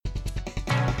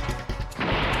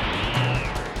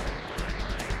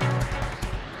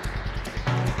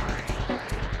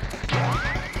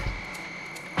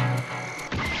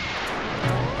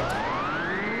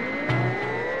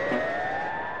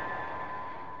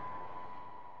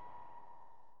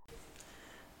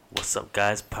What's up,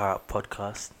 guys? Power Up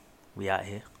Podcast. We out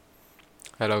here.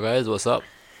 Hello guys, what's up?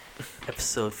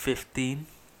 Episode 15.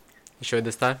 You sure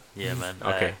this time? Yeah, man.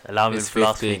 Okay. Allow me It's for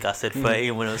last 15. week. I said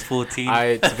 13 when it was 14.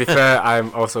 To be fair,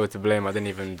 I'm also to blame. I didn't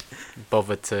even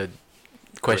bother to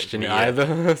question it Yeah.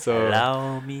 either. So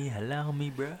allow me,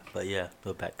 bro. But yeah,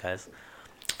 we're back, guys.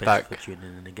 Thanks Back. for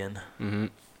tuning in again. hmm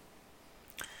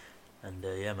And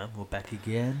yeah, man, we're back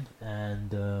again.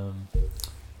 And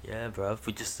yeah, bro,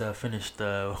 we just finished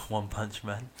One Punch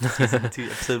Man season 2,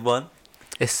 episode 1.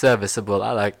 it's serviceable.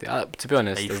 I liked it. To be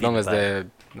honest, How you as long feeling as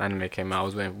about the anime came out, I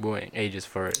was waiting ages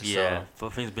for it. Yeah, but I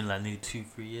think it's been like nearly 2-3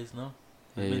 years now.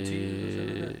 So It's been 2 years or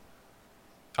something like that.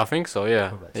 I think so. Yeah,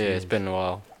 Probably about yeah. 2 It's been a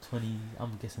while. 20,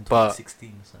 I'm guessing But 2016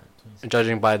 or something. 2016.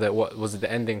 Judging by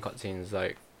the ending cutscenes,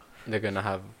 like they're gonna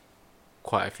have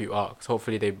quite a few arcs.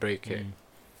 Hopefully they break it.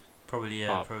 Probably,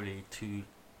 up. probably 2.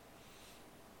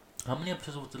 How many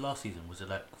episodes was the last season? Was it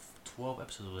like 12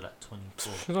 episodes or was it like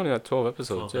 24? It's only like 12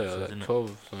 episodes. 12 yeah, episodes, isn't like it?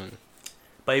 12. Something.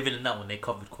 But even in that one, they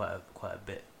covered quite a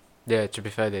bit. Yeah, to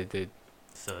be fair, they did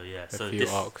So yeah, a so few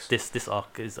this arcs. this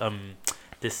arc is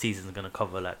this season's gonna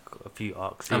cover like a few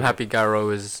arcs. I'm happy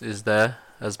Garo is there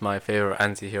as my favorite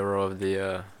anti-hero of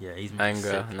the Yeah, he's manga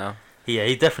sick. now. Yeah,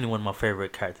 he's definitely one of my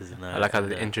favorite characters in that. I like how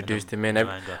they introduced him in.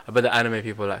 manga. I bet the anime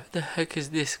people are like, "Who the heck is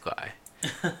this guy?"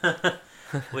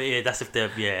 Well, yeah, that's if they're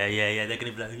they're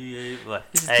gonna be like, what?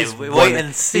 This is Hey, this wait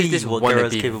and see this what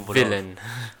Garo's wannabe capable villain.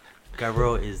 of.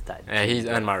 Garo is that. Yeah, he's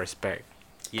dude, earned bro. my respect.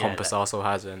 Yeah, Compass like, also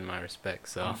has earned my respect.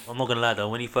 So I'm not gonna lie though.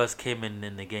 When he first came in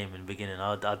the game in the beginning,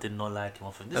 I did not like him.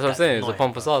 I thought, this that's what I'm guy's saying. It's a annoying,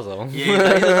 pompous bro. also.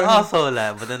 Yeah, he's an asshole,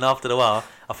 like. But then after a while,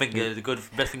 I think the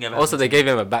best thing ever. Also, they happened to gave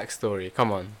him a backstory.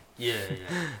 Come on. Yeah.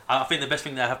 I think the best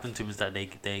thing that happened to him is that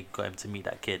they got him to meet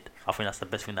that kid. I think that's the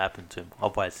best thing that happened to him.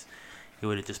 Otherwise, he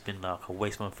would have just been like a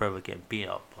waste man forever getting beat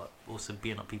up, but also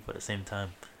beating up people at the same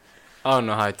time. I don't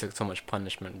know how he took so much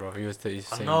punishment, bro. He was I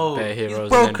saying know bare he's heroes.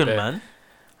 broken, and then man.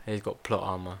 He's got plot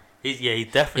armor. He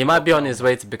definitely. He might got be on power. his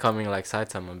way to becoming like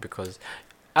Saitama because,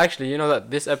 actually, you know that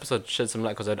this episode shed some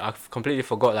light because I completely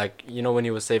forgot. Like, you know when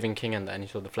he was saving King and you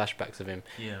saw the flashbacks of him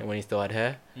Yeah. and when he still had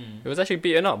hair, Mm. he was actually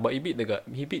beaten up, but he beat the guy.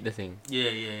 He beat the thing.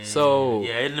 Yeah. So-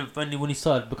 yeah, and then when he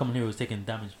started becoming a hero, he was taking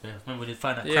damage. I remember when he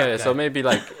found that. Yeah, crap so guy. maybe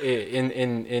like in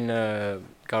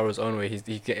Garo's own way,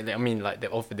 I mean, like they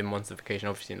offered him monstification,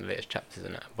 obviously in the latest chapters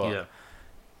and that, but yeah.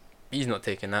 he's not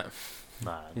taking that.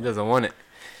 Nah. He doesn't want it.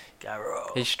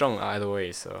 Garo. He's strong either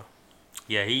way, so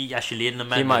Yeah, he actually in the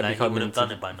manga might like, be he coming would have into done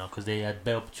the- it by now because they had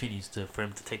better opportunities for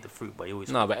him to take the fruit, but he always.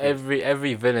 no. But took the fruit.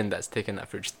 every villain that's taken that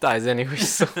fruit just dies anyway,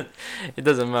 so it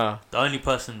doesn't matter. The only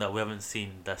person that we haven't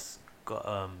seen that's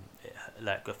got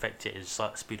like affected is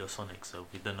Speedo Sonic, so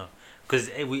we don't know. Because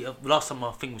we last time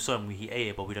I think we saw him, he ate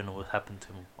it, but we don't know what happened to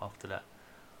him after that.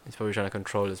 He's probably trying to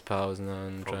control his powers now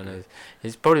and Probably.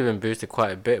 he's probably been boosted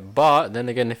quite a bit, but then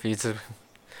again, if he's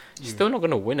still not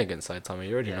gonna win against Saitama,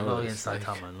 you already know not this. against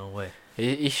Like, Saitama, no way.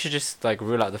 he should just like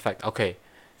rule out the fact, okay,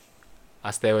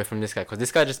 I stay away from this guy because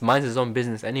this guy just minds his own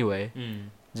business anyway.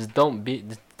 Just don't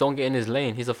get in his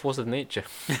lane. He's a force of nature.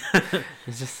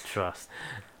 It's just Trust.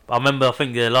 But I remember, I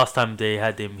think the last time they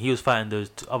had him, he was fighting those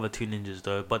other two ninjas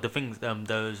though. But the things, the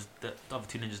other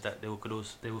two ninjas that they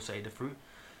also ate the fruit.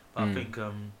 But I Mm. think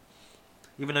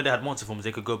even though they had monster forms,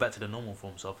 they could go back to the normal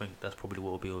form. So I think that's probably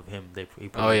what will be with him. He oh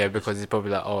probably yeah, just- because he's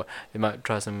probably like, oh, they might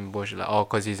try some bullshit like, oh,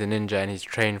 because he's a ninja and he's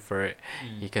trained for it,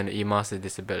 he mastered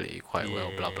this ability quite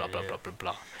well. Blah blah blah Yeah. blah blah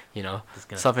blah. You know. Just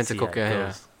gonna something to see cook how it in here.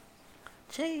 goes.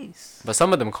 Chase. But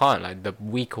some of them can't, like the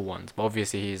weaker ones. But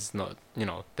obviously he's not. You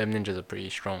know, them ninjas are pretty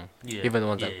strong. Yeah. Even the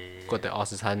ones that got their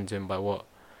asses handed to him by what?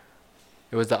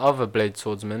 It was the other blade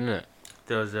swordsman, innit?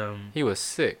 There was He was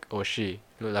sick, or she.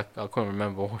 Look like I can't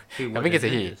remember. who I were think it's the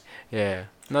a he. ninjas? Yeah.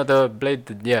 No, the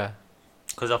blade. Yeah.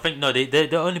 Because I think no, they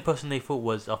the only person they thought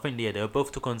was I think they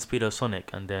both took on Speedo Sonic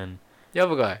and then The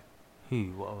other guy.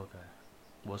 who what other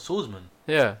guy? Was Swordsman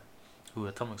Yeah. who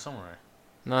Atomic Samurai?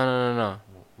 No.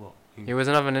 What? Who? He was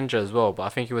another ninja as well, but I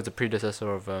think he was the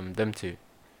predecessor of them two.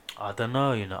 I don't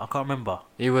know. I can't remember.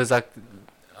 He was like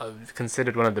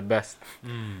considered one of the best.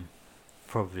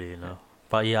 Probably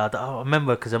But yeah, I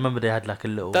remember because I remember they had like a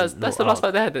little. That's the little last arc.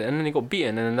 fight they had, and then he got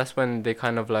beaten, and then that's when they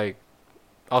kind of like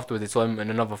afterwards they saw him in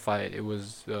another fight. It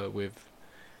was with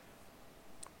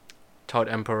Child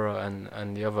Emperor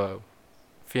and the other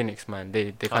Phoenix man.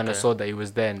 They kind of Okay. saw that he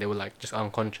was there, and they were like just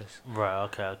unconscious. Right.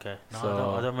 Okay. No,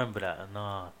 So- I don't remember that.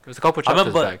 No. It was a couple I chapters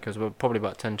remember- back. It was probably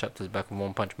about 10 chapters back of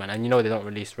One Punch Man, and you know they don't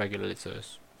release regularly, so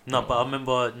it's No, but I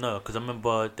remember because I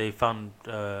remember they found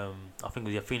I think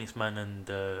it was Phoenix Man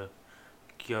and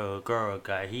Goro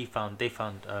guy. They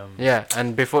found yeah.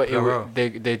 And before Garo.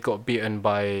 they got beaten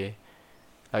by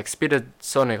Like Speed of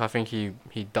Sonic, I think he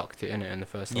ducked it in the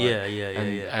first time.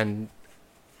 And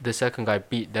the second guy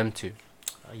beat them two.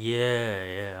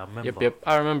 I remember. Yep,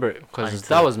 I remember it because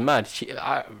that was mad.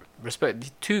 I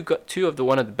respect two of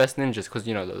one of the best ninjas, because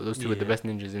you know those two were the best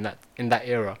ninjas in that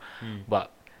era. But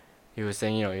he was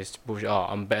saying, you know, he's bullshit. Oh,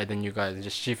 I'm better than you guys.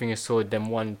 Just sheathing his sword, them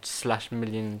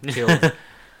 1/million kills,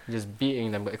 just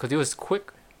beating them because he was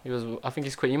quick. I think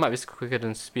he's quick. He might be quicker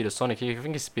than Speed of Sonic. I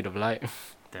think he's Speed of Light.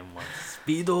 Them ones.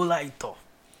 Speed of Light.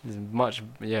 He's much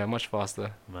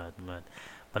faster. Mad.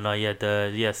 But no,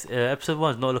 episode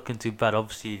 1 is not looking too bad.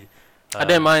 Obviously, I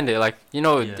didn't mind it. Like, you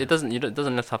know, it doesn't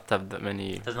have to have that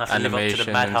many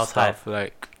animation and stuff.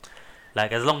 Like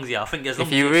as long as I think as long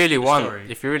if you really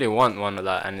want one of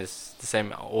that and it's the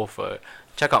same author,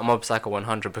 check out Mob Psycho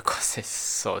 100 because it's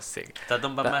so sick. Is that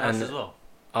done by Madhouse as well?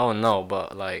 Oh no,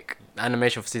 but like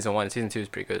animation for season 1, season 2 is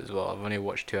pretty good as well. I've only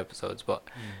watched 2 episodes, but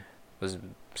it was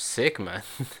sick, man.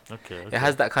 Okay. It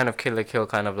has that kind of Kill la Kill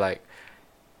kind of like,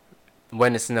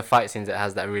 when it's in the fight scenes, it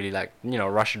has that really like, you know,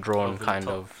 rush drawn kind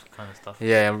of stuff.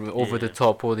 Yeah, over the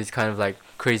top, all these kind of like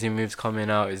crazy moves coming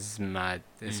out is mad.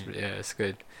 It's it's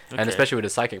good. Okay. And especially with the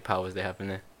psychic powers they have in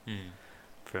there.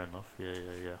 Fair enough.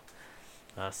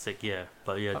 Yeah. Sick. Yeah,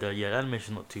 but the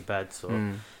animation's not too bad. So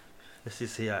let's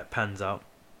just see how it pans out.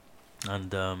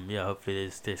 And hopefully they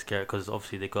stay scared, because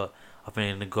obviously I think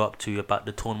they're gonna go up to about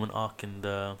the tournament arc and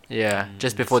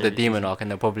just before the demon arc,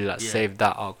 and they'll probably like save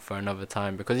that arc for another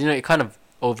time, because you know it kind of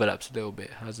overlaps a little bit,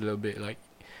 has a little bit like,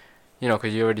 you know,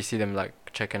 because you already see them like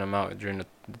checking them out during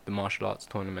the martial arts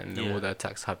tournament and all the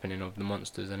attacks happening of the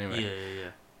monsters anyway. Yeah.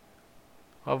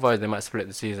 Otherwise they might split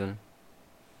the season.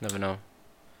 Never know.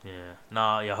 Yeah.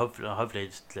 Nah. Yeah. Hopefully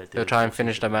they'll try and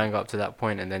finish the manga up to that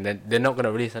point, and then they're not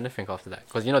gonna release anything after that,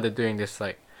 because you know they're doing this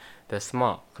like, they're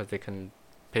smart because they can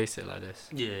pace it like this.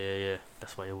 Yeah.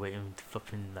 That's why you're waiting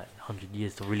flipping like 100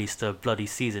 years to release the bloody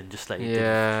season, just like you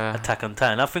did Attack on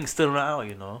Titan. I think it's still not out.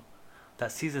 You know,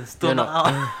 that season's still not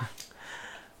out.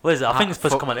 What is it? I think it's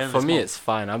supposed to come at the end of this month. For me, it's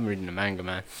fine. I'm reading the manga,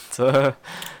 man. So.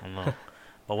 I know.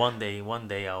 But one day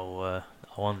I'll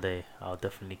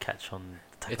definitely catch on.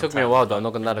 It took me a while though, I'm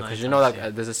not gonna lie, because you know, like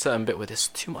there's a certain bit where there's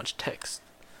too much text.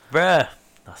 Bruh.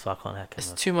 That's why I can't hack it.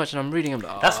 It's too much, and I'm reading them.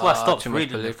 That's why I stopped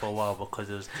reading it for a while, because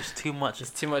it was just too much.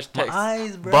 It's too much text. My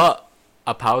eyes, bro. But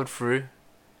I powered through,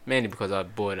 mainly because I'm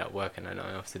bored at work and I don't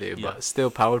know what to do. Yeah. But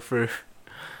still powered through.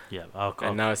 Yeah,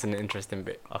 and now it's an interesting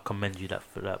bit. I commend you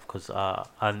for that, because I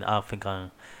think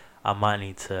I might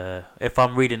need to. If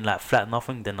I'm reading like flat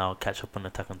nothing, then I'll catch up on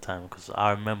Attack on Titan, because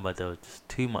I remember there was just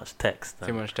too much text.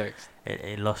 Too much text.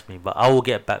 It lost me, but I will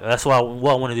get back. That's why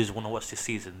what I want to do is want to watch this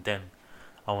season. Then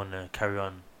I want to carry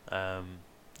on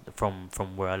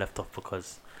from where I left off,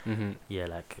 because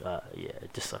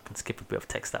just so I can skip a bit of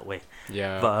text that way.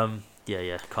 Yeah. But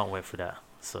can't wait for that.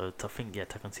 So I think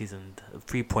Attack on season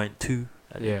 3.2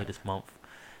 at the end of this month.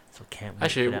 So can't wait.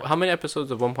 Actually, how many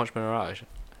episodes of One Punch Man are out?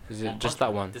 Is it just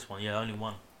that one? This one, only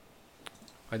one.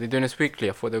 Are they doing this weekly?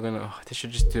 I thought they were gonna. They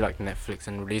should just do like Netflix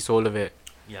and release all of it.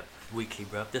 Yep, weekly,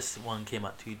 bro. This one came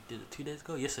out 2 days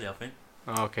ago. Yesterday, I think.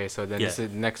 Oh, okay, so then the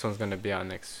next one's gonna be out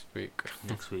next week.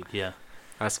 Next week, yeah.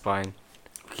 That's fine.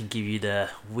 We can give you the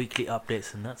weekly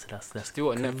updates and that's Let's do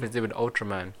what Netflix did with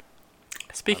Ultraman.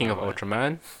 Speaking of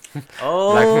Ultraman.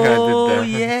 Oh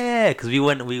yeah, because we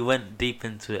went deep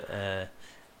into it.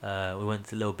 We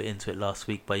went a little bit into it last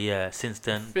week, but since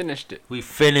then we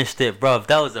finished it, bruv.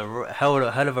 That was a hell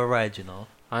of a ride, you know.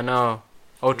 I know.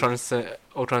 Ultron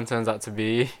turns out to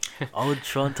be.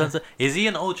 Ultron turns out. Is he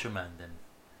an Ultraman then?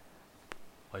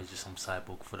 Or is he just some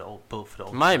cyborg built for the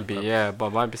Ultraman? Might be,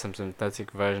 but might be some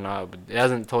synthetic version out. But it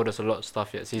hasn't told us a lot of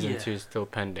stuff yet. Season 2 is still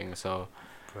pending, so.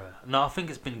 Bruh. No, I think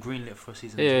it's been greenlit for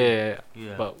season 2.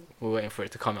 Yeah. But we're waiting for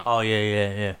it to come out. Oh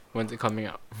yeah. When's it coming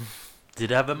out? Did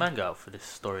they have a manga out for this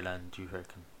storyline, do you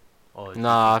reckon?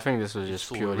 Nah, I think this was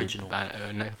just purely original.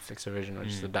 Netflix original,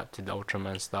 just adapted the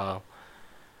Ultraman style.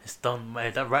 It's done,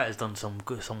 man. That writer's done some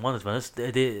wonders, man.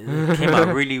 It came out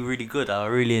really, really good. I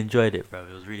really enjoyed it, bro.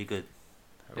 It was really good.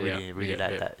 I really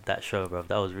liked that show, bro.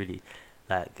 That was really,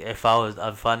 like, if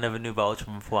I never knew about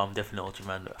Ultraman before, I'm definitely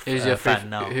Ultraman fan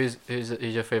now. Who's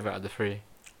your favorite out of the 3?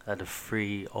 Out of the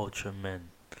 3 Ultramen,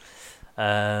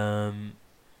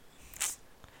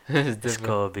 it's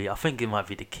gotta be. I think it might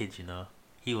be the kid. You know,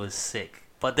 he was sick,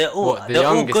 but they're all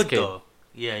good kid? Though.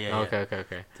 Yeah. Okay.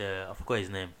 I forgot his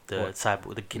name. The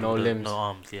cyborg, the kid with limbs, no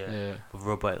arms. Yeah, with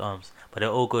robotic arms. But they're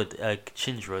all good.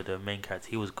 Shinjiro, the main character,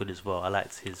 he was good as well. I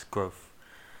liked his growth.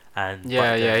 And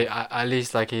at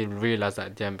least like he realized that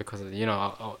at the end, because you know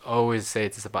I always say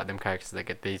it's about them characters that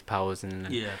get these powers and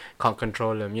can't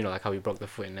control them. You know, like how he broke the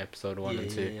foot in episode 1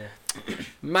 and 2.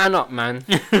 Man up, man.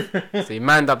 So he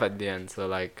manned up at the end. So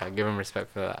like I give him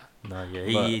respect for that. No,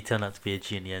 he turned out to be a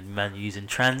genius. And man, using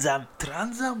Transam.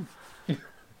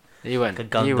 He went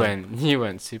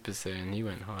Super Saiyan. He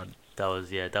went hard. That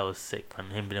was sick, man.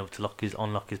 Him being able to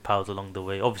unlock his powers along the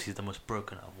way. Obviously, he's the most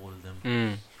broken out of all of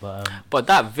them. But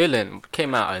that villain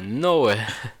came out of nowhere.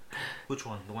 Which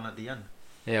one? The one at the end?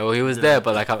 Yeah, well, he was there,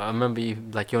 but like I remember, he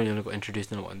only got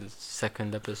introduced in the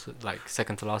second episode, like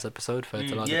second to last episode, third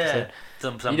to last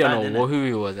episode. You don't know who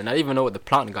he was, and I didn't even know what the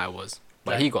plant guy was.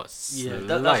 But he got that's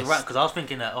right. Because I was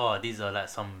thinking that these are like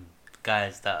some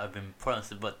guys that have been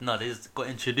promised, but no, they just got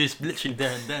introduced literally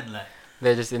there and then, like.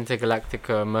 They're just intergalactic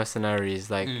mercenaries.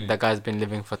 Like that guy's been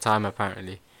living for time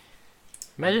apparently.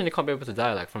 Imagine he can't be able to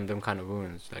die like from them kind of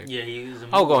wounds. Like he was.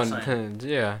 I'll go on.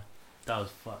 Yeah. That was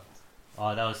fucked.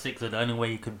 Oh, that was sick. So the only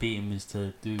way you could beat him is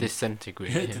to do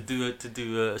disintegrate. to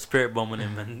do a spirit bomb on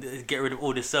him and get rid of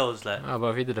all the cells. Like. Oh, but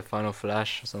if he did a final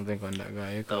flash or something on that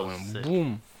guy, it went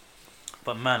boom.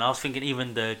 But man, I was thinking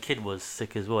even the kid was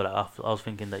sick as well. Like, I was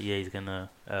thinking that he's gonna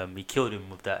he killed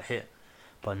him with that hit,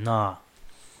 but nah.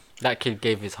 That kid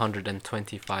gave his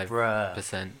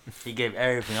 125%. He gave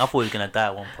everything. I thought he was gonna die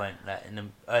at one point, like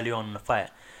early on in the fight.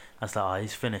 I was like,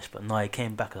 he's finished, but no, he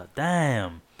came back. I was like,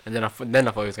 damn. And then I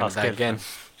thought he was gonna die again.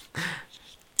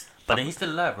 But then he's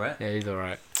still alive, right? Yeah, he's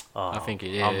alright. I think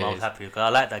he is. I'm happy because I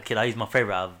like that kid. He's my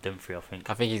favorite out of them three. I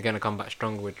think he's gonna come back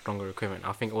stronger with stronger equipment.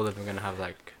 I think all of them are gonna have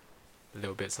like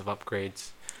little bits of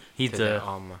upgrades. He's the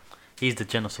armor. He's the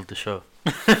Genos of the show.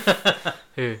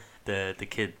 Who? The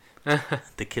kid.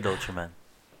 The kid Ultraman.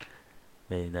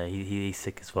 Yeah, he's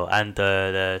sick as well. And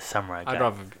the samurai guy. I'd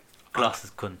rather Glasses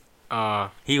Kun.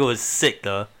 He was sick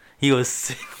though. He was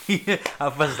sick.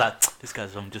 At first like, this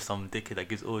guy's just some dickhead that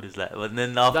gives orders like. But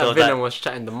then after that villain was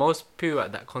chatting the most poo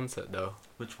at that concert though.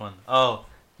 Which one? Oh.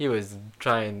 He was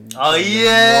trying. Oh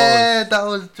yeah, that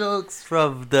was jokes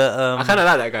from the. I kind of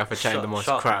like that guy for chatting the most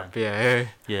crap. Man.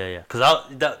 Yeah.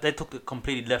 Because they took it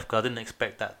completely left. Because I didn't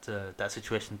expect that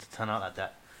situation to turn out like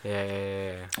that.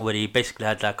 Yeah. Where he basically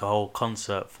had like a whole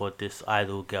concert for this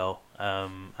idol girl,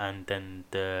 and then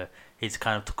he's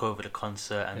kind of took over the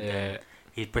concert, and then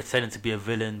he pretended to be a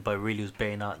villain, but really was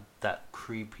baiting out that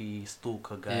creepy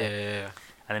stalker guy. Yeah.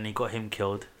 And then he got him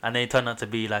killed, and then he turned out to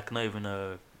be like not even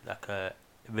a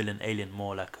villain alien,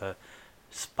 more like a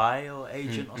spy or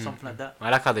agent or something like that. I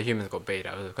like how the humans got baited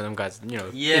out because them guys,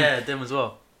 them as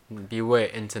well. Beware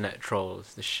internet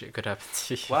trolls. This shit could happen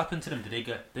to you. What happened to them? They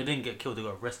didn't get killed. They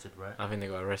got arrested, right? I think they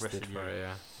got arrested for it.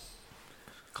 Yeah.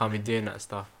 Can't be doing that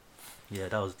stuff. Yeah,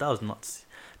 that was nuts.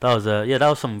 That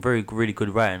was some really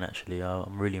good writing actually.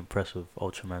 I'm really impressed with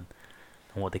Ultraman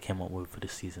and what they came up with for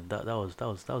this season. That was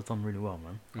done really well,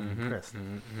 man. I'm impressed.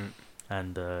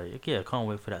 And I can't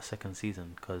wait for that second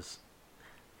season because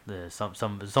some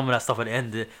of that stuff at the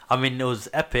end. I mean, it was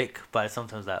epic, but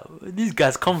sometimes like, where these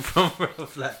guys come from, bro?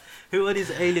 Like, who are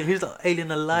these alien? Who's the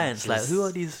alien alliance? Like, who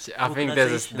are these? I think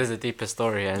there's a deeper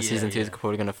story, and season 2 is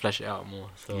probably gonna flesh it out more.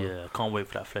 So I can't wait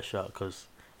for that flesh out because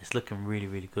it's looking really,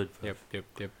 really good. Bro.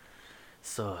 Yep.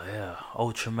 So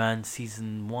Ultraman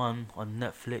season 1 on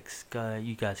Netflix.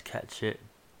 You guys catch it.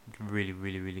 Really,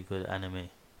 really, really good anime.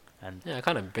 And I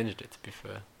kind of binged it, to be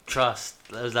fair. Trust.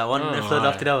 There was like one episode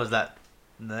after that was like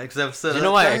next episode. Do you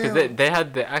know why? Because they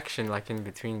had the action like in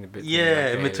between the bits.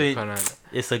 In between.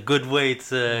 It's a good way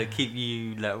to keep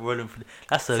you like rolling.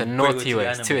 It's a naughty way.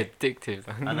 It's too addictive.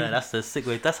 I know, that's a sick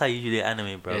way. That's how you do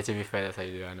anime, bro. Yeah, to be fair, that's how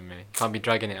you do anime. Can't be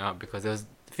dragging it out because there was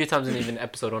a few times in even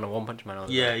episode 1 of One Punch Man. I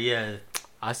was like,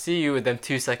 I see you with them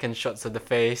 2-second shots of the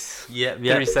face.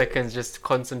 3 seconds just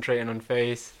concentrating on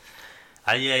face.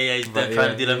 He's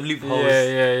trying to do them loopholes.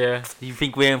 Yeah. You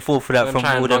think we ain't fall for that from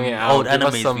all them old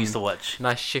animes we used to watch?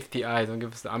 Nice shifty eyes. Don't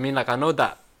give us. I mean, like I know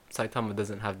that Saitama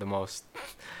doesn't have the most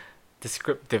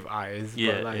descriptive eyes,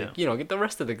 but like get the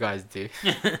rest of the guys do.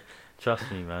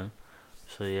 Trust me, man.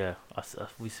 So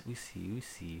we see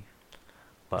you.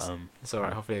 But it's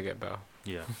alright. Hopefully it'll get better.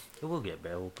 Yeah, it will get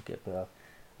better. We'll get better.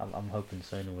 I'm hoping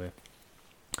so anyway.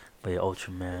 But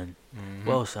Ultraman.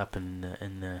 What else happened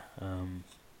in there?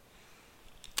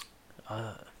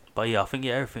 But I think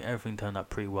everything turned out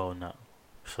pretty well in that.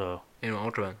 So in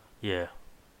Ultraman. Yeah.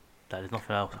 There's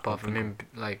nothing else. Apart from him,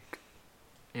 like,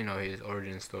 his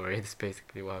origin story. It's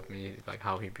basically what happened. Like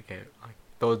how he became like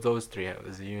those three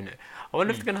as a unit. I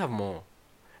wonder if they're gonna have more,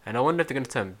 and I wonder if they're gonna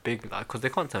turn big. Like, cause they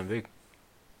can't turn big.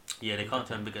 Yeah, they can't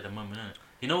turn big at the moment, innit?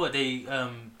 You know what they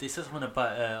said something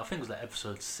about I think it was like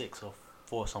episode 6 or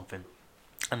 4 or something,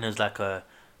 and there's like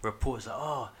reports like,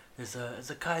 oh, there's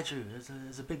a kaiju,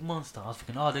 there's a big monster. I was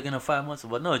thinking, oh, they're gonna fight a monster,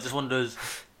 but no, it's just one of those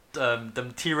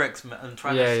them T-Rex and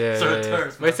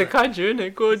Tyrannosaurus. But it's a kaiju,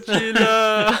 innit?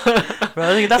 Godzilla. Bro,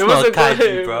 I think that's not a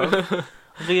kaiju, bro.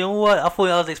 I'm thinking, what? I thought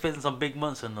I was expecting some big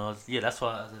monster, and that's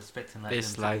what I was expecting. Like, they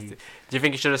sliced it. Do you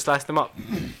think he should have sliced them up?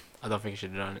 I don't think he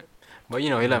should have done it. But he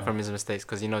learned from his mistakes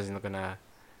because he knows he's not gonna.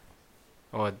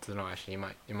 Oh, I don't know. Actually,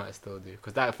 he might still do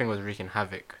because that thing was wreaking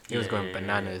havoc. He was going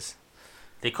bananas.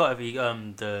 They cut off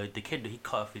the kid. He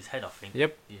cut off his head, I think.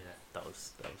 Yep. Yeah, that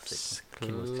was sick.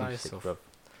 Kid was too sick, bro.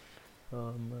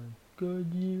 Oh my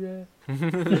god, yeah.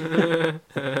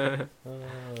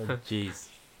 Oh jeez.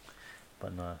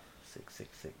 But no, sick.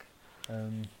 But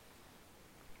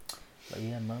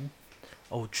yeah, man.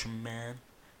 Ultraman.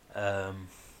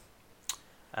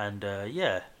 And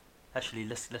yeah. Actually,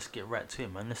 let's get right to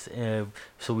it, man. Let's.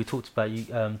 So we talked about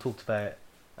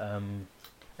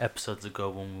episodes ago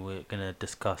when we were gonna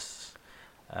discuss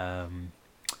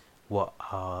what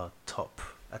our top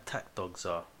attack dogs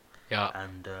are. Yeah.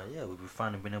 And we've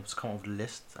finally been able to come up with a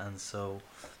list, and so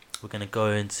we're gonna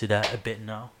go into that a bit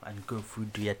now and go through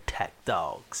the attack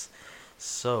dogs.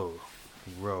 So,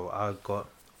 I got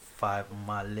 5 on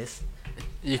my list.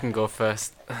 You can go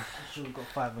first. Sure, we got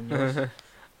 5 on yours.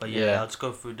 But yeah, I'll just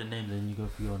go through the names and you go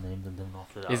through your names, and then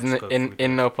after that, Isn't it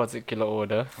in no particular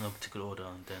order? No particular order,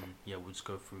 and then we'll just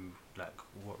go through like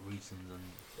what reasons and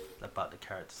about the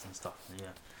characters and stuff. And,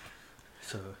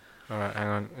 so. Alright, hang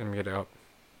on, let me get it up.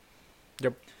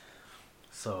 Yep.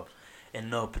 So, in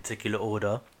no particular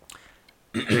order,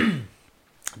 the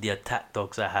attack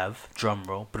dogs I have, drum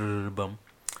roll,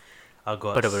 I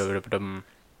got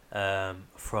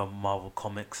from Marvel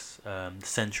Comics,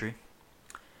 Sentry.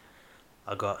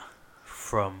 I got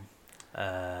from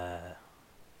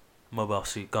Mobile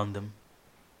Suit Gundam,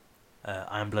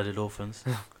 Iron Blooded Orphans,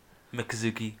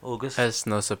 Mikazuki August. There's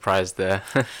no surprise there.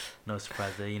 No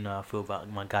surprise there. You know how I feel about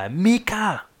my guy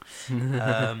Mika.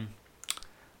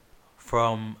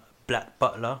 From Black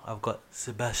Butler, I've got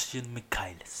Sebastian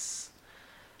Michaelis.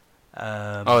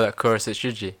 That chorus is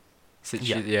Shuji.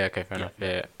 Yeah, okay, fair enough.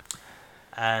 Yeah.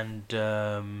 And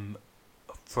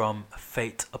from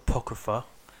Fate Apocrypha,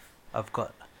 I've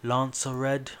got Lancer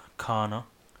Red Kana.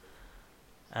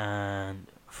 And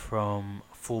from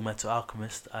Full Metal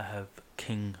Alchemist, I have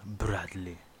King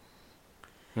Bradley.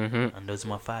 Mm-hmm. And those are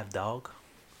my 5 dogs.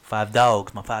 My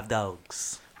 5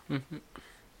 dogs. Mm-hmm.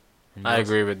 I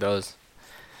agree with those.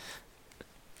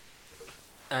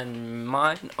 And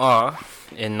mine are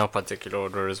in no particular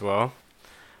order as well.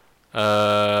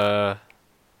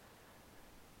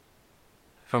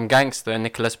 From Gangster,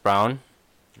 Nicholas Brown.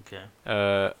 Okay.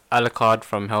 Alucard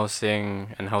from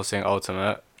Hellsing and Hellsing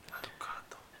Ultimate.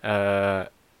 Illumi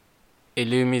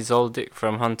Zoldyck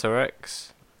from Hunter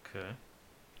X. Okay.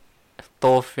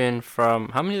 Thorfinn from...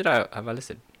 How many have I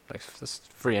listed? Like, there's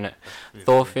 3 in it.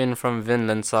 Thorfinn from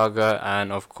Vinland Saga,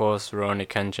 and of course Rurouni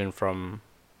Kenshin from...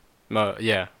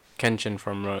 Kenshin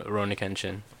from Rurouni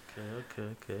Kenshin.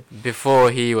 Okay.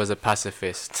 Before he was a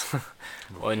pacifist.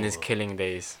 Or in his killing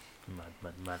days.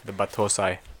 Mad. The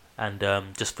Batosai. And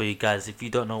just for you guys, if you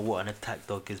don't know what an attack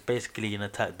dog is, basically an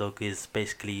attack dog is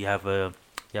basically you have a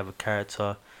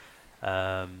character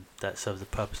that serves the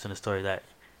purpose in the story that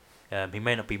he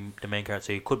may not be the main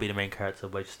character, he could be the main character,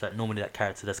 but just that normally that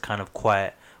character that's kind of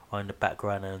quiet or in the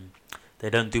background, and they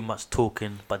don't do much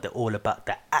talking, but they're all about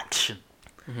the action.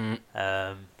 Mm-hmm.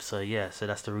 So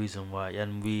that's the reason why,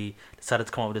 and we decided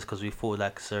to come up with this because we thought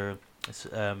it's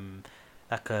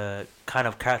like a kind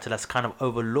of character that's kind of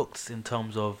overlooked in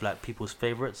terms of like people's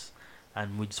favorites,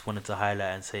 and we just wanted to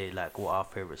highlight and say like what our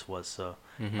favorites was. So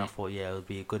I thought it would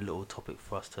be a good little topic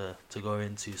for us to go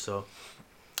into. So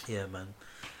yeah, man.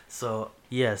 So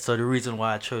the reason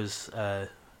why I chose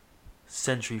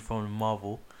Sentry from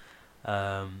Marvel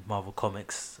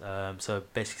Comics. So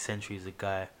basically Sentry is a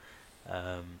guy.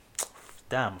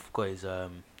 Damn, I forgot his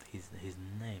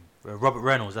name. Robert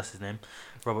Reynolds, that's his name.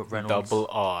 Robert Reynolds. Double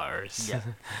R's. Yeah.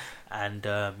 And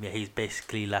he's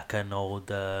basically like an old.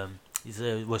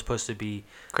 Was supposed to be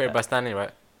created by Stanley,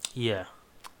 right? Yeah.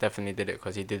 Definitely did it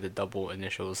because he did the double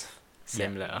initials,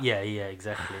 same letter. Yeah,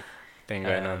 exactly. Thing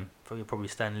going on. Probably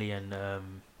Stanley and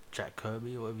Jack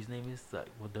Kirby or whatever his name is, like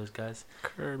one of those guys.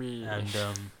 Kirby. And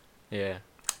yeah,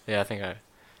 I think I.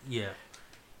 Yeah.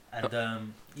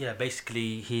 And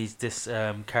basically he's this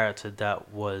character that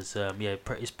was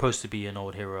he's supposed to be an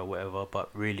old hero or whatever,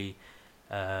 but really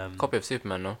copy of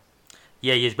Superman, no?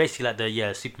 Yeah, he's basically like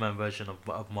the Superman version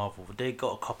of Marvel. They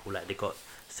got a couple, like they got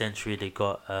Sentry, they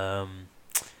got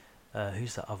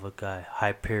who's that other guy?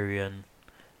 Hyperion.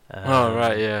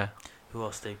 Right, yeah. Who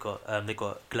else they got? They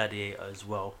got Gladiator as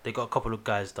well. They got a couple of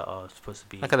guys that are supposed to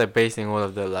be. Like how they're basing all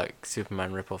of the like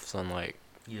Superman ripoffs on like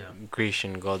Yeah.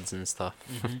 Grecian gods and stuff.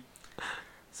 Hmm.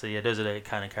 So yeah, those are the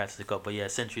kind of characters they got. But yeah,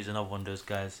 Sentry's another one of those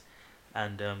guys,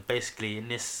 and basically in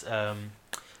this,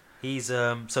 he's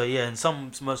so yeah, in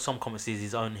some comics he's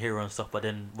his own hero and stuff. But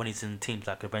then when he's in teams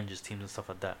like Avengers teams and stuff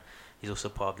like that, he's also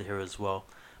part of the hero as well.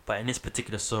 But in this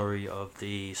particular story of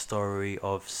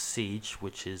Siege,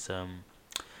 which is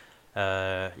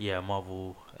yeah,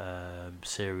 Marvel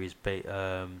series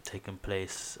taking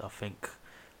place, I think,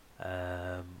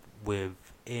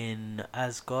 within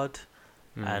Asgard,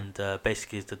 and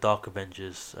basically it's the Dark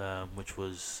Avengers, which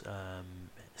was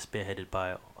spearheaded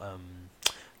by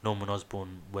Norman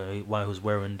Osborn, while he was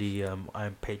wearing the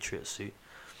Iron Patriot suit,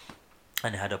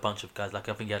 and he had a bunch of guys. Like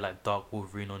I think he had like Dark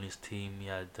Wolverine on his team.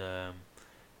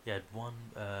 He had one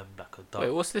like a dark.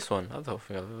 Wait, what's this one? I don't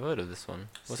think I've ever heard of this one.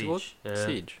 What's it called?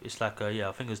 Siege. It's like yeah,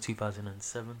 I think it was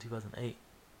 2007, 2008.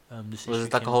 This Was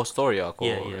it like a whole story arc?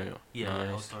 Yeah, or, yeah,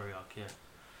 whole story arc.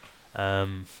 Yeah.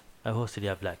 Who else did he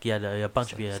have? Like, yeah, a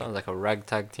bunch of sounds like a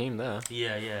ragtag team there.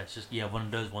 Yeah, it's just one of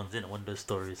those ones, isn't it? One of those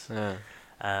stories. Yeah.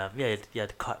 Yeah,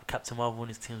 Captain Marvel on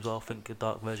his team as well. I think a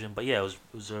dark version, but yeah, it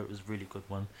was a really good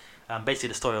one. Basically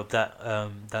the story of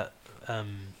that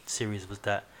series was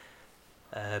that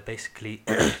basically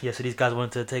yeah, so these guys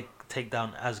wanted to take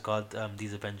down Asgard,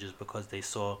 these Avengers, because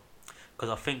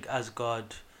I think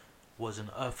Asgard was on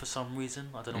Earth for some reason.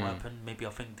 I don't know what happened. Maybe I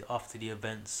think after the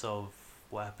events of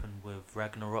what happened with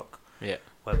Ragnarok. Yeah.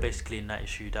 Where basically in that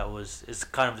issue, it's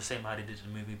kind of the same how they did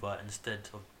in the movie, but instead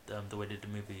of the way they did the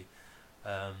movie,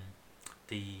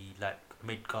 the like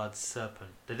Midgard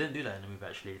serpent. They didn't do that in the movie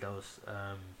actually. That was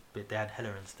but they had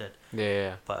Hela instead.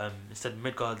 Yeah. But instead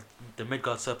the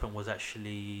Midgard serpent was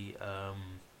actually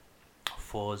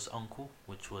Thor's uncle,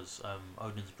 which was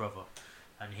Odin's brother,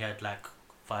 and he had like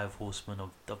 5 horsemen of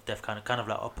death, kind of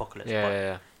like Apocalypse.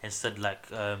 Yeah. Instead, like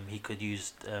he could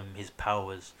use his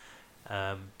powers,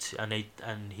 and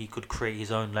he could create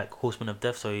his own like horsemen of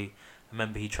death. So I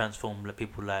remember he transformed like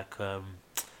people like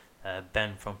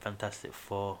Ben from Fantastic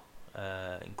Four,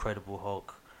 Incredible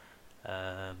Hulk,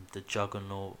 the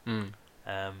Juggernaut, and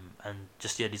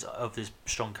just these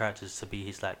strong characters to be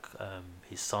his like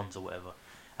his sons or whatever.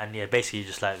 And yeah, basically he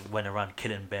just like went around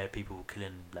killing bear people,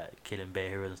 killing bear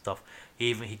heroes and stuff.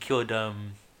 He killed Of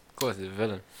course, he's a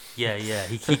villain. Yeah,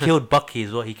 he killed Bucky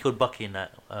as well. He killed Bucky in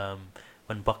that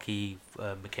when Bucky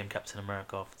became Captain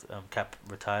America after Cap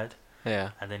retired.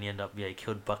 Yeah. And then he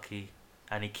killed Bucky,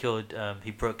 and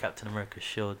he broke Captain America's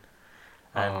shield.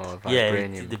 And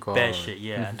the bear shit.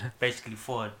 Yeah, and basically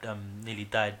Thor nearly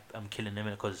died killing him,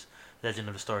 because legend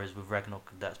of the story is with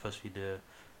Ragnarok that's supposed to be the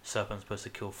serpent's supposed to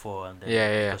kill Thor, and then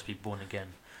he's supposed to be born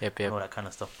again. Yep. And all that kind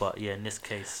of stuff. But yeah, in this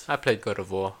case, I played God of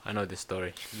War. I know this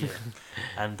story. Yeah,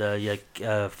 and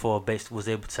Thor was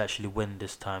able to actually win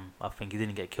this time. I think he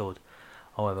didn't get killed.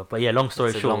 However, but yeah, long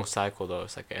story short, it's a long cycle though.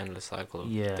 It's like an endless cycle of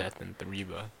death and the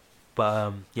rebirth.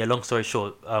 But long story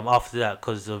short, after that,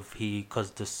 because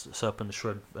the serpent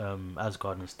destroyed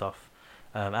Asgard and stuff,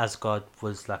 Asgard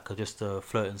was like just a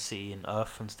floating city in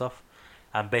Earth and stuff.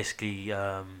 And basically,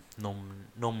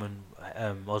 Norman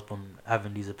Osborn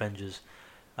having these Avengers,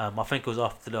 I think it was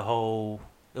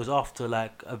after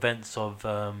like events of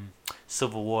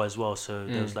Civil War as well. So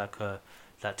there was like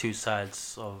two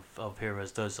sides of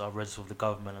heroes. Those that are registered with the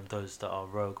government and those that are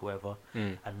rogue, or whatever.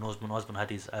 And Norman Osborn had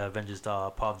these Avengers that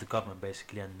are part of the government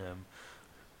basically, and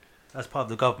as part of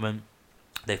the government,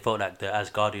 they felt like the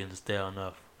Asgardians there on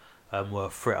Earth were a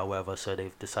threat or whatever. So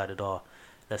they've decided,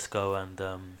 let's go and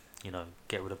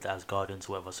get rid of the Asgardians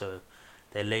or whatever. So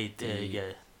they laid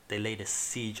a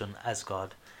siege on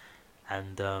Asgard,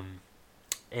 and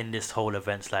in this whole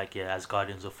events, like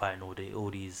Asgardians were fighting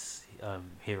all these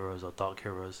heroes or dark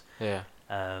heroes. Yeah.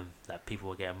 That people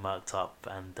were getting marked up,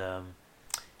 and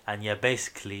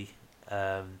basically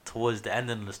towards the end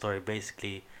of the story,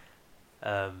 basically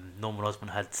Norman Osborn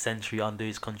had Sentry under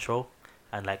his control,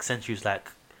 and like Sentry was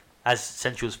like, as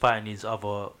Sentry was fighting these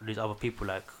other people,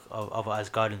 like other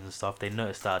Asgardians and stuff, they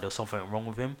noticed that there was something wrong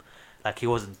with him. Like he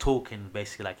wasn't talking,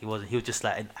 basically. Like he was just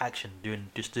like in action,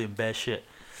 doing bare shit.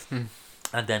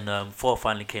 And then Thor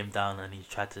finally came down, and he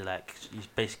tried to he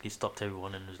basically stopped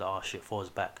everyone, and was like, oh shit, Thor's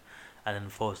back. And then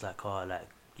Thor was like,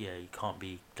 you can't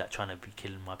be like trying to be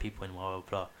killing my people anymore,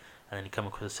 blah blah. And then he come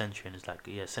across a Sentry, and it's like,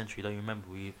 Sentry, don't you remember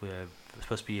we're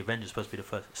supposed to be Avengers, supposed to be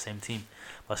the same team,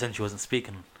 but Sentry wasn't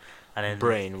speaking. And then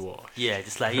brainwash. Yeah,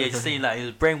 just saying like he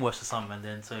was brainwashed or something, and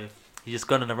then so he just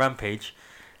gone on a rampage,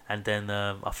 and then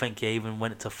I think he even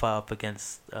went to fight up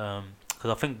against because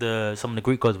I think some of the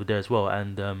Greek gods were there as well,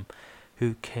 and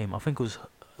who came? I think it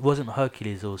wasn't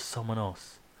Hercules. It was someone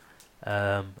else.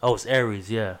 Oh, it was Ares.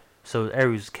 Yeah. So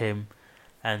Ares came,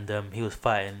 and he was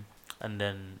fighting, and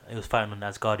then he was fighting on the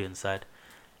Asgardian side,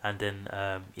 and then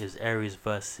it was Ares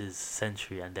versus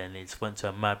Sentry, and then it just went to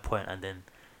a mad point, and then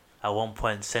at one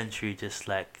point Sentry just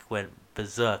like went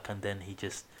berserk, and then he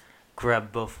just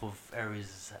grabbed both of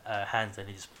Ares' hands, and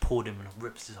he just pulled him and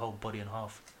rips his whole body in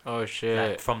half. Oh shit!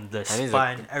 Like from the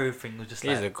spine, everything was just.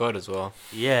 He's a god as well.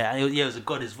 Yeah, and it was a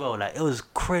god as well. Like it was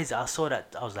crazy. I saw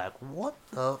that. I was like, "What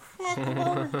the fuck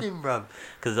wrong with him, bro?"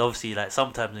 Because obviously, like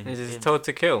sometimes he's just told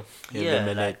to kill.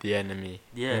 Eliminate like, the enemy.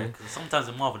 Yeah, cause sometimes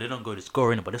in Marvel they don't go this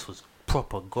gory, but this was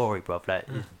proper gory, bro. Like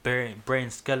his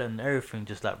brain, skeleton, everything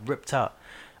just like ripped out.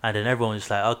 And then everyone was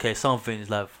like, okay, something's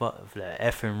like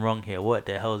effing wrong here. What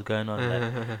the hell's going on?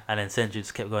 Like, and then Sentry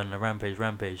just kept going on a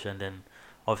rampage. And then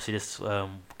obviously this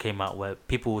came out where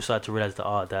people started to realize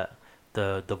that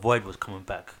the Void was coming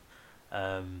back.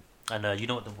 And you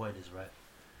know what the Void is, right?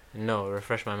 No,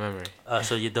 refresh my memory.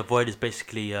 The Void is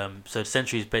basically so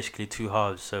Sentry is basically two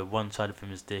halves. So one side of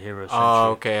him is the hero. Sentry.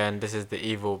 Oh, okay, and this is the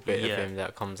evil bit of him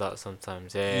that comes out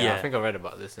sometimes. Yeah. I think I read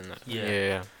about this in that.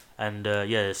 Yeah. And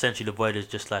essentially the Void is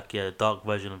just like a dark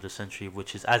version of the Sentry,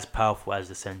 which is as powerful as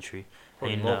the Sentry.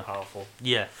 Probably more powerful.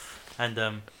 Yeah,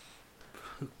 and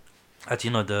as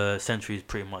you know, the Sentry is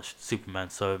pretty much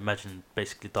Superman. So imagine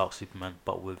basically Dark Superman,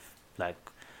 but with like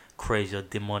crazier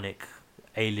demonic,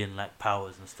 alien-like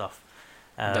powers and stuff.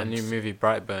 That new movie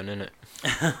Brightburn,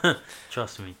 innit?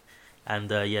 Trust me. And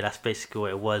that's basically what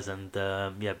it was. And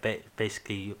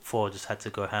basically Thor just had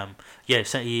to go ham. Yeah,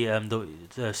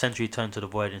 the Sentry turned to the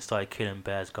Void and started killing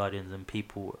bears, guardians, and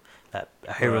people, like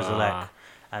heroes alike.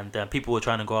 And people were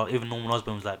trying to go out. Even Norman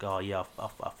Osborn was like, "Oh yeah, I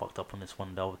fucked up on this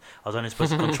one. I was only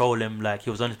supposed to control him. Like he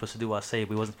was only supposed to do what I say,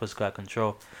 but he wasn't supposed to go out of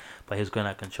control. But he was going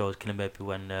out of control. He was killing people.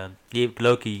 When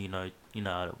Loki, you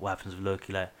know what happens with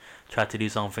Loki. Like tried to do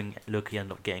something, Loki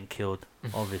ended up getting killed.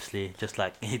 Obviously, just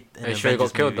like Are you sure he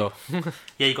got killed though?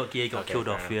 Yeah, he got killed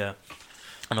off. Yeah,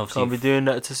 and obviously can't be doing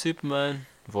that to Superman.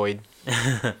 Void.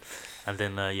 And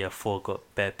then Thor got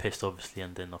bare pissed, obviously,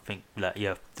 and then I think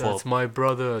Thor. That's my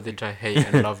brother. Which I hate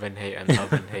and love and hate and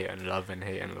love and hate and love and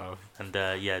hate and love. And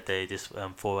they just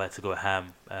Thor had to go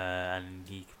ham, and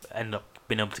he ended up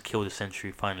being able to kill the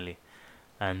Sentry finally.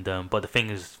 And but the thing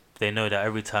is, they know that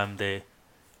every time they,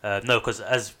 because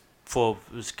as Thor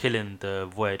was killing the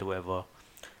Void or whatever,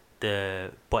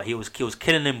 but he was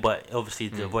killing him, but obviously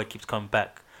the Void keeps coming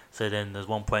back. So then there's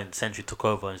one point Sentry took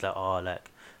over and he's like, oh, like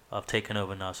I've taken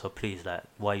over now, so please, like,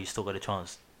 why you still got a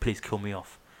chance? Please kill me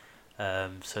off.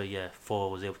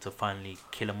 Thor was able to finally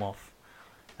kill him off.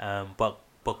 But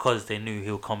because they knew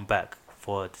he'll come back,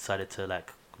 Thor decided to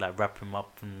like wrap him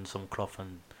up in some cloth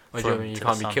and. What do you mean? You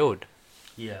can't be killed.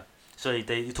 Yeah. So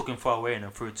they took him far away and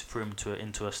then threw him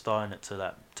into a star in it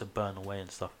to burn away and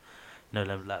stuff. You know,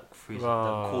 them like freezing,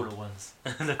 the cooler ones,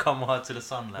 they come hard to the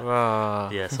sun. Like.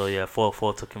 Yeah. So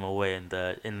Thor took him away and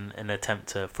in an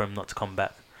attempt for him not to come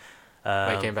back.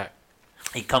 But he came back.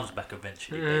 He comes back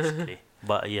eventually, basically.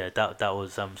 But that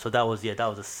was a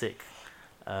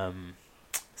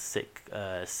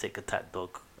sick attack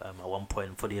dog. At one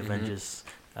point for the Avengers,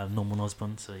 Norman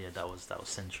Osborn. So that was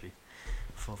Sentry,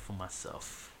 for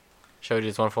myself. Shall we do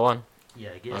this one for one? Yeah,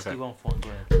 let's do one for one.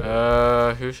 Go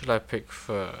ahead. Who should I pick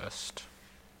first?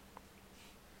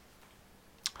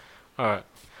 Alright,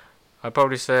 I'd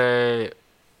probably say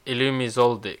Illumi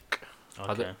Zoldyck.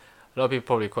 Okay. A lot of people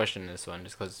probably question this one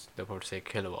just because they'll probably say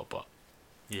Killua, but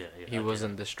he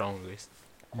wasn't the strongest.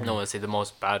 No one say the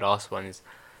most badass ones.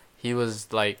 He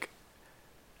was like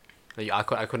I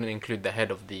couldn't include the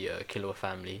head of the Killua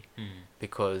family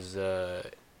because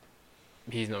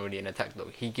he's not really an attack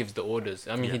dog. He gives the orders.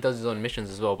 I mean, he does his own missions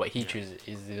as well, but he chooses.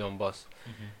 He's his own boss.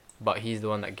 But he's the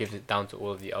one that gives it down to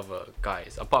all of the other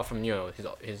guys, apart from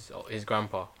his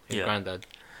grandpa, his granddad.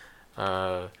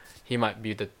 He might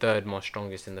be the third most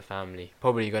strongest in the family.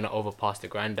 Probably gonna overpass the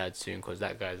granddad soon because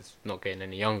that guy's not getting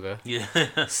any younger. Yeah.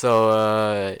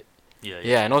 So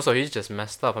and also he's just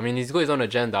messed up. I mean, he's got his own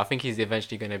agenda. I think he's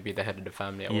eventually gonna be the head of the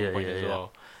family at one point as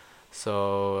well.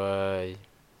 So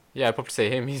I'd probably say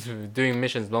him. He's doing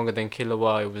missions longer than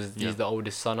Killua. He's the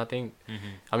oldest son, I think.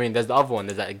 I mean, there's the other one.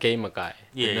 There's that gamer guy.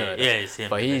 It's him.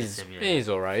 But he's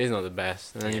alright. He's not the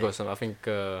best. And then you got some. I think.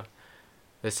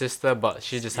 The sister, but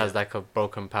she just has like a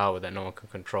broken power that no one can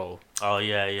control. Oh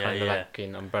yeah. Kind of like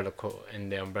in in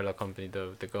the Umbrella Company,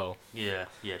 the girl. Yeah,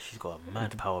 she's got a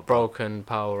mad power. Broken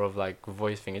power of like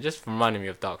voice thing. It just reminded me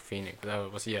of Dark Phoenix.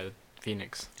 That was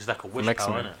Phoenix. It's like a witch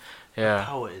power, innit? Yeah. The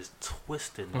power is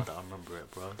twisted. Now that I remember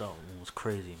it, bro. That one was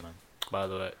crazy, man. By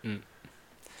the way.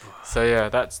 So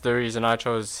that's the reason I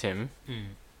chose him.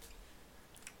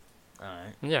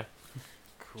 Alright. Yeah.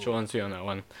 Cool. Short and sweet on that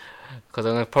one. Because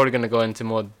I'm probably going to go into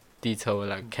more detail with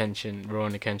like Kenshin,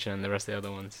 Rurouni Kenshin, and the rest of the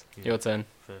other ones. Yeah. Your turn.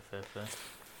 Fair.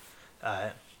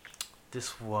 Alright.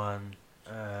 This one.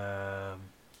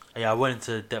 Yeah, I went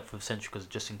into depth of Sentry because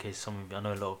just in case some of you, I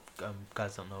know a lot of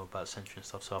guys don't know about Sentry and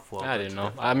stuff, so I thought I didn't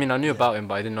know. I mean, I knew about him,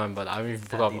 but I didn't know him. But I even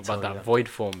forgot detail, about that void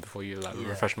form before you like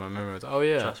refresh my memory. Oh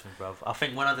yeah. Trust me, bro. I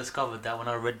think when I discovered that, when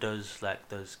I read those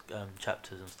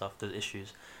chapters and stuff, those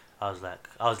issues, I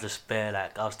was just bare,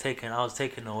 like I was taken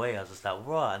away. I was just like,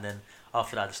 what? And then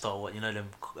after that, I just thought, what, them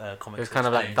comics. It was kind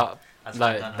of like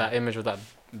that image with that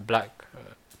black,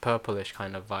 purplish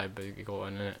kind of vibe that you got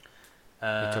on in it.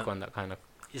 You took on that kind of.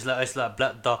 It's like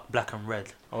dark black and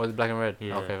red. Oh, it's black and red.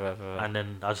 Yeah. Okay, fair. And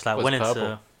then I just went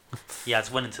into. Yeah, I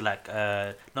just went into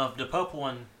no, the purple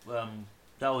one.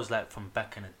 That was like from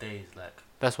back in the days, like.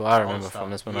 That's what I remember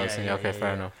from this one. I was thinking, okay,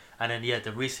 fair enough. And then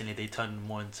recently they turned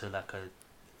more into like a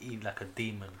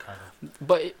demon kind of.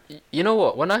 But you know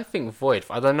what? When I think void,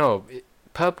 I don't know.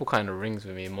 Purple kind of rings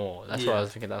with me more. That's what I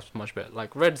was thinking. That's much better.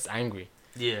 Like red's angry.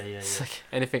 Yeah. It's like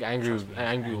anything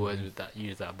angry words with that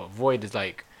use that. But void is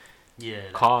like.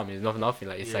 Yeah. Calm. It's nothing.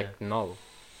 Like it's like null.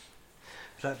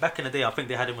 Like back in the day, I think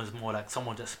they had him as more like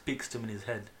someone just speaks to him in his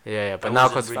head. Yeah. But now,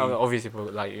 because obviously,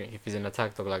 like if he's an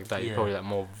attack dog like that, he's probably like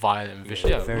more violent, vicious.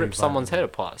 Yeah, rip someone's head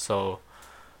apart. So.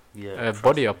 Yeah.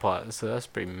 Body apart. So that's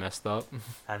pretty messed up.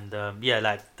 And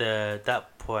like that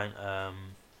point.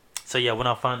 So yeah, when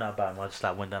I found out about him, I just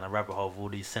like went down a rabbit hole of all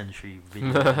these Sentry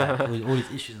videos, all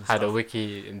these issues and stuff.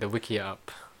 Had the wiki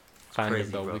up. Found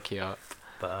the wiki up.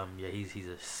 But he's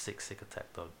a sick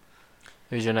attack dog.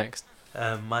 Who's your next?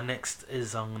 My next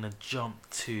is I'm gonna jump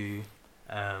to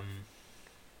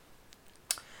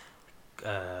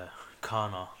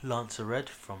Kana Lancer Red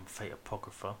from Fate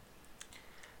Apocrypha.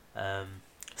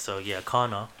 So yeah,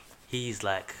 Kana, he's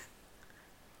like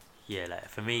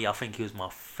for me, I think he was my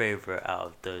favorite out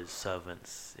of those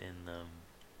servants in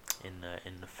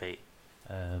the Fate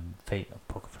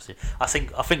Apocrypha series. I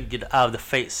think out of the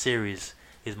Fate series,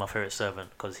 he's my favorite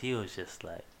servant because he was just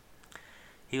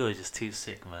too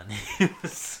sick, man.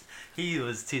 he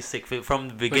was too sick from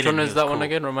the beginning. Which one is that one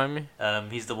again? Remind me.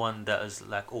 He's the one that is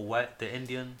like all white, the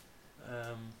Indian.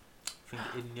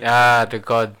 The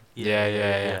god.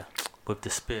 Yeah. With the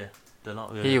spear.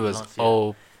 He was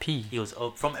OP. He was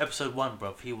from episode 1,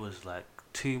 bro. He was like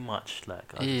too much.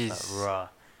 Like he's raw.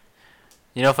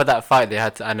 You know, for that fight, they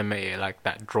had to animate it like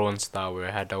that drawn style where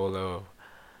it had all the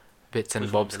bits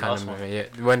and bobs kind of moving. Yeah,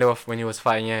 when he was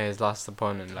fighting, his last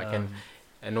opponent, like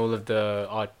and all of the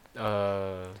art.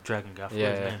 Dragon guy.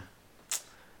 His name.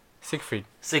 Siegfried.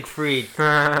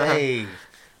 Hey.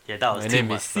 Yeah, that was My too name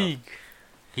much. Is Sieg.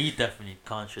 He definitely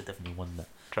won that.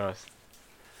 Trust.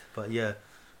 But yeah,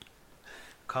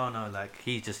 Kana, like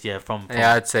he just from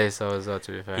I'd say so as well.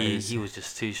 To be fair, he was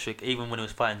just too strict. Even when he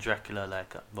was fighting Dracula,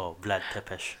 like Vlad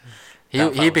Tepes.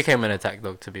 He became an attack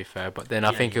dog, to be fair, but then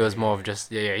I think it was more of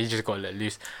just he just got let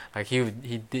loose. Like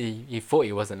he thought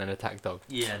he wasn't an attack dog.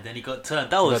 Yeah, and then he got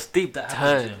turned. That was deep. That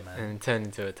happened to him, man. And turned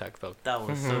into an attack dog. That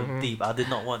was so deep. I did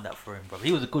not want that for him, bro.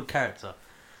 He was a good character.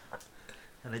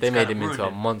 And they made him into a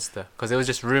monster because it was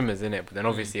just rumors in it, but then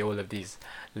obviously all of these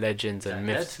legends and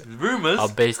myths are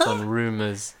based on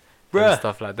rumors and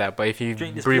stuff like that. But if you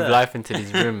breathe life into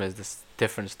these rumors, this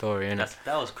different story, innit?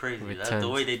 That was crazy. The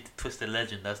way they twisted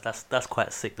legend, that's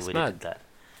quite sick. The way they did that.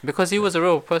 Because he was a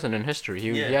real person in history.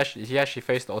 He actually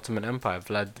faced the Ottoman Empire.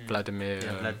 Vladimir.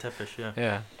 Vlad Tepes.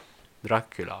 Yeah.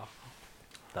 Dracula.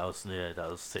 That was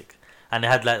sick. And they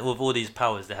had like with all these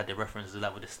powers, they had the references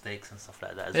like with the stakes and stuff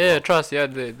like that as well. Yeah, trust. Yeah,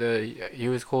 he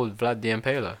was called Vlad the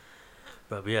Impaler.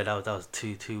 But yeah, that was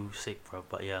too sick, bro.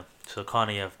 But yeah, so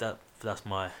Carney, that's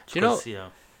my. Do you know?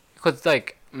 Because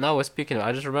like now we're speaking,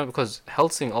 I just remember because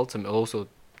Helsing Ultimate also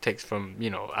takes from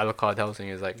Alucard. Helsing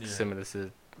is like similar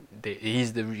to,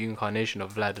 he's the reincarnation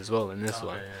of Vlad as well in this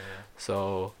one. Yeah.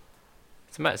 So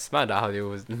it's mad how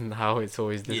it's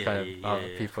always this kind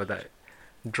of people that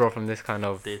draw from this kind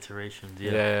of the iterations.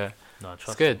 Yeah. No, trust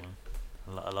it's good. Me,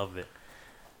 man. I love it.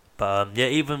 But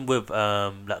even with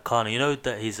like Kana, you know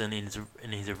that he's in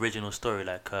his original story,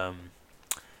 like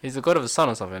he's the god of the sun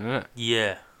or something, isn't it?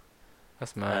 Yeah.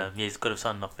 That's mad. He's god of the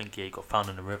sun. I think he got found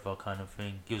in the river, kind of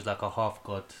thing. He was like a half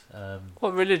god.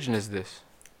 What religion is this?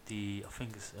 I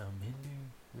think it's Hindu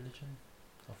religion.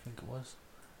 I think it was.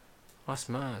 That's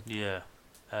mad. Yeah.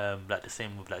 Like the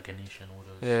same with like Ganesha and all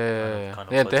those.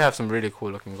 Kind of they have some really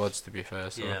cool looking gods, to be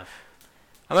fair. So. Yeah.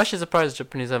 I'm actually surprised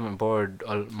Japanese haven't borrowed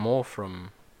more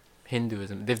from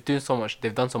Hinduism. They've done so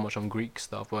much on Greek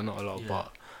stuff, well, not a lot,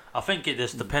 but I think it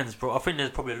just depends, bro. I think there's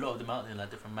probably a lot of them out there, like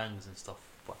different mangas and stuff.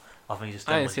 But I think it's just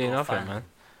I ain't seen nothing, man.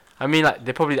 I mean, like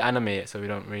they probably animate it, so we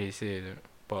don't really see it.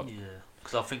 But yeah,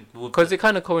 because I think because it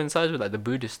kind of coincides with like the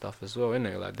Buddhist stuff as well, isn't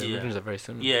it? Like the religions are very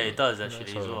similar. Yeah, it does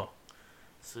actually so, as well.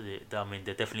 So I mean,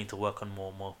 they definitely need to work on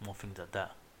more things like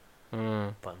that.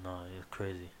 But no, it's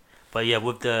crazy. But yeah,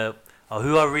 with the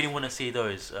who I really want to see though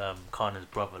is Connor's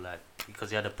brother, like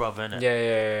because he had a brother in it.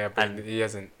 Yeah. But he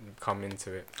hasn't come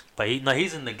into it. But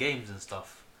he's in the games and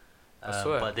stuff. I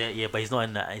swear. But he's not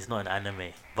in that. He's not in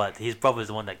anime. But his brother's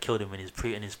the one that killed him in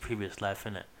his previous life,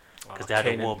 innit? Because they had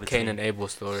a war between Cain and Abel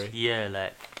story. Yeah,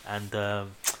 like and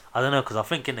I don't know, because I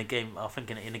think in the game,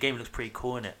 in the game it looks pretty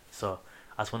cool in it. So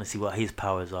I just want to see what his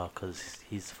powers are, because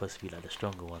he's supposed to be like the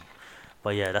stronger one.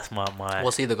 But yeah, that's my.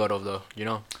 What's he the god of though? You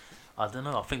know? I don't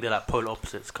know. I think they're like polar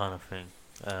opposites kind of thing.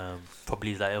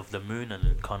 Probably like of the moon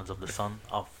and Connor's of the sun.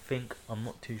 I think I'm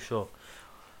not too sure.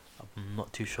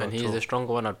 And he's the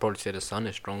stronger one. I'd probably say the sun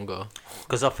is stronger.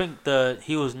 Because I think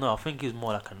he was more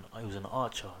like he was an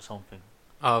archer or something.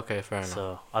 Oh, okay, fair enough.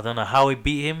 So I don't know how he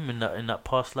beat him in that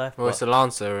past life. Well, it's a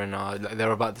lancer, and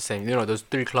they're about the same. You know, those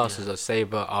three classes of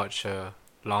saber, archer,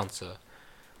 lancer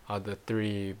are the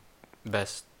three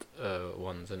best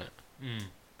ones, isn't it?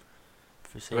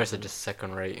 The rest are just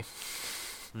second rate.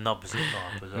 No, Berserker.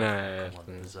 No, Come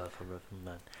on, Berserker,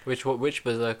 man. Which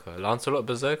Berserker? Lancelot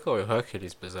Berserker or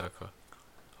Hercules Berserker?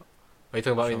 Are you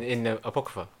talking about in the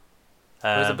Apocrypha?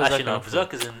 Actually, no,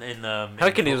 Berserker's in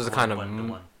Hercules was kind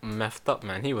of messed up,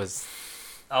 man. He was.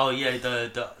 Oh yeah,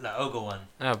 the like ogre one.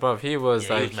 Yeah, bro, he was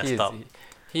like he was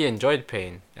he enjoyed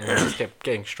pain and he just kept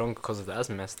getting stronger because of that. That's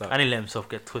messed up. And he let himself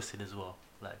get twisted as well.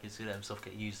 Like he let himself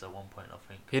get used at one point, I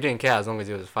think. He didn't care as long as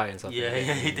he was fighting something. Yeah,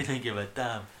 he didn't give a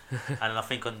damn. And I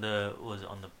think on the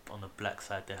black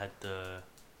side they had the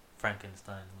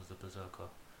Frankenstein was the Berserker.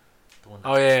 The one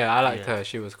oh yeah, I liked her.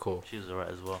 She was cool. She was alright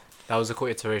as well. That was a cool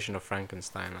iteration of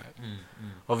Frankenstein. Like,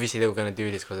 obviously they were gonna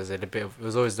do this because there's a bit of, it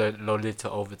was always the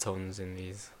Lolita overtones in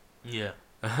these. Yeah.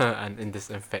 And in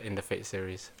the Fate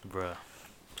series. Bruh.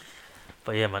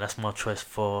 But yeah, man, that's my choice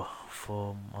for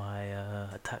my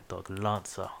attack dog,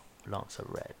 Lancer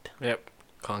Red. Yep,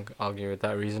 can't argue with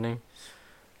that reasoning.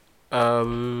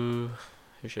 Who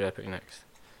should I pick next?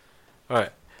 All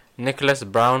right, Nicholas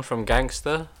Brown from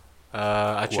Gangster.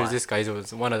 I chose this guy. He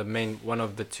was one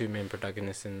of the two main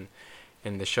protagonists in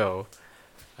the show.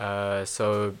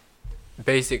 So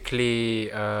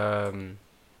basically,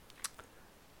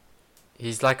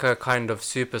 he's like a kind of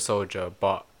super soldier,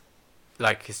 but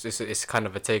like it's kind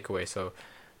of a takeaway. So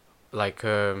like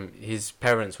his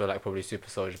parents were like probably super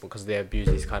soldiers because they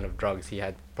abused these kind of drugs. He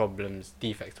had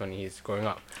defects when he was growing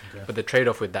up. Okay. But the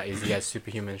trade-off with that is he has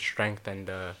superhuman strength and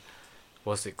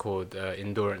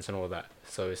endurance and all that.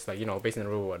 So it's like, you know, based in the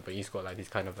real world, but he's got like these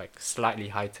kind of like slightly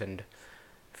heightened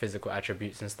physical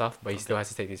attributes and stuff, but he still has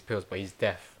to take these pills, but he's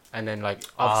deaf. And then like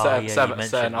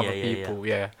certain other people.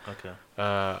 Okay.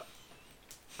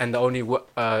 And the only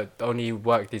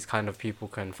work these kind of people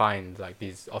can find, like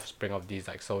these offspring of these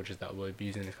like soldiers that were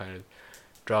abusing this kind of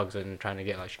drugs and trying to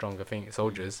get like stronger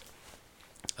soldiers,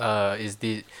 is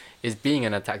being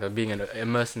an attacker, being a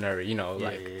mercenary, you know,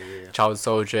 child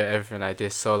soldier, everything like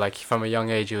this. So like from a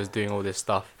young age he was doing all this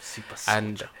stuff. Super soldier.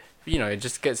 And you know, it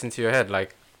just gets into your head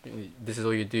like this is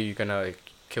all you do. You're gonna like,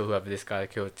 kill whoever this guy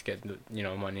killed to get, you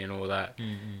know, money and all that.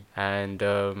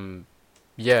 And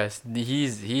yes,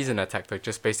 he's an attack dog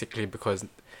just basically because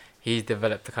he's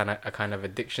developed a kind of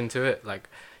addiction to it. Like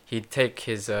he'd take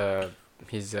his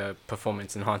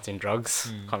performance enhancing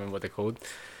drugs. Can't remember what they're called.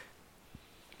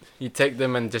 He'd take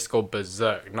them and just go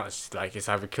berserk. Not just, like it's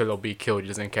either kill or be killed. He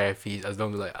doesn't care if he's as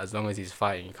long as he's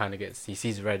fighting. He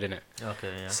sees red in it.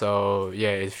 Okay, yeah. So yeah,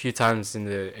 a few times in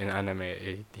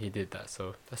anime he did that.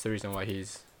 So that's the reason why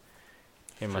he's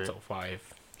in my top 5.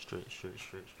 Straight.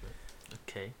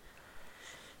 Okay.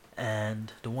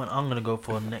 And the one I'm gonna go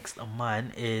for next on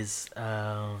mine is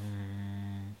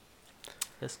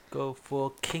let's go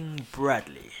for King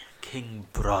Bradley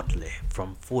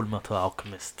from Full Metal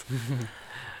Alchemist.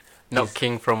 Not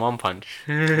King from One Punch.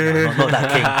 No, not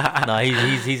that King. No,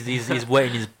 he's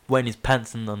wearing his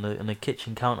pants on the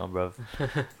kitchen counter, bro.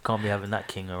 Can't be having that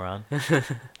King around.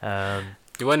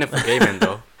 You want it for gaming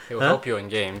though. It will help you in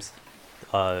games.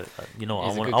 You know,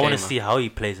 I want to see how he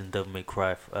plays in Devil May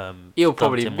Cry. He'll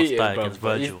probably beat it,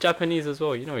 bro. He's Japanese as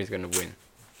well. You know he's gonna win.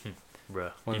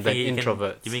 Bruh. One of the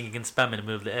introverts. You think he can spam in the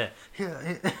middle of the air?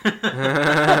 Yeah.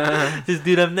 Just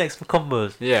do them next for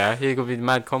combos. Yeah, he could be the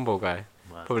mad combo guy.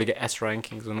 Man. Probably get S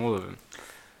rankings on all of them.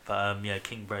 But yeah,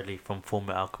 King Bradley from Full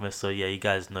Metal Alchemist. So yeah, you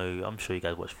guys know. I'm sure you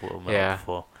guys watched Full Metal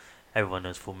before. Everyone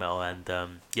knows Full Metal, and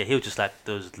yeah, he was just like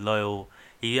those loyal.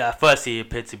 At first he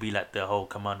appeared to be like the whole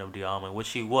commander of the army, which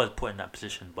he was put in that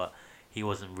position, but he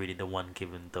wasn't really the one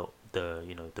giving the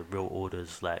the real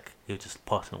orders. Like he was just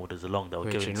passing orders along. That were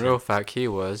Which given in to real him. fact he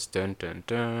was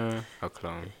a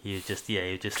clone. He was just he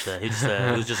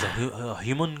was just a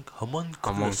human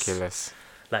homunculus. Homunculus.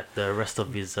 Like the rest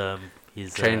of his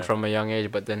Trained from a young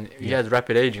age, but then he yeah. had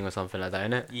rapid aging or something like that,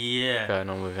 innit? Yeah. Going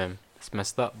on with him. It's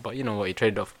messed up, but you know what? He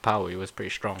traded off power. He was pretty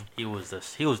strong. He was the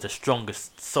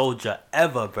strongest soldier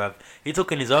ever, bruv. He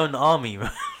took in his own army,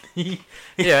 man.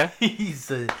 Yeah.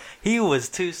 He was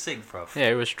too sick, bruv. Yeah,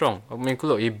 he was strong. I mean,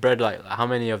 look, he bred like how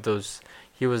many of those?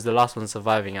 He was the last one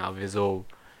surviving out of his all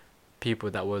people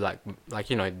that were like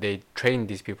they trained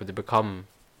these people to become.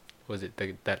 Was it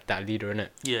that leader in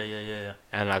it? Yeah.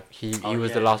 And like he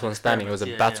was the last one standing. It was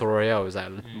a battle royale. It was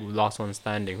like last one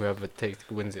standing. Whoever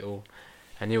wins it all,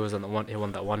 and he was on the one. He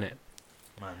won it.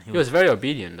 Man, he was very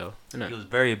obedient though, isn't it? He was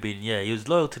very obedient. Yeah, he was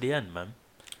loyal to the end, man.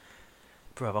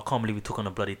 Bro, I can't believe he took on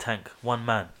a bloody tank. One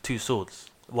man, two swords,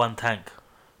 one tank.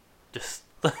 Just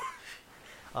he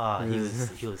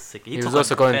was sick. He was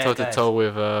also going toe to toe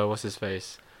with what's his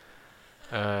face,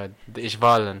 the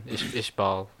Ishbal.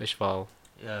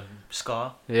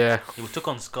 Scar. Yeah. He took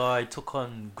on Scar. He took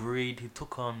on Greed. He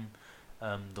took on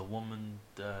the woman,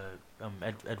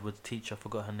 Edward's teacher. I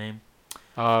forgot her name.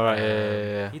 Oh right,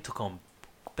 yeah. He took on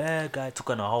bear guy.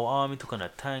 Took on a whole army. Took on a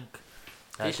tank.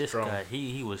 He's this strong. guy,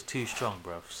 he was too strong,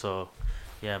 bro. So,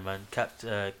 yeah, man,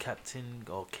 Captain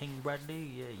or King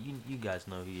Bradley. Yeah, you guys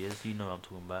know who he is. You know what I'm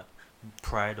talking about.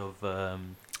 Pride of the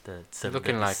seven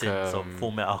looking deadly like sins of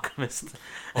Fullmetal Alchemist.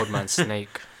 Old Man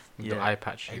Snake. Yeah, the eye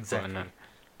patch. Exactly.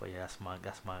 But yeah,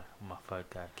 that's my third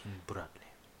guy, King Bradley.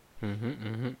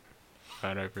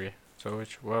 I'd agree. So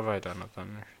what have I done? I've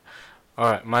done.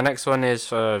 Alright, my next one is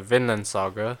Vinland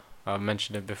Saga. I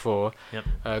mentioned it before. Yep.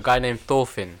 A guy named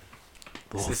Thorfinn.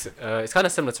 It's kind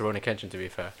of similar to Ronin Kenshin, to be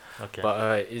fair. Okay.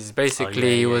 But he's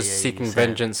basically he was seeking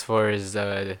vengeance for his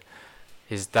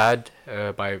dad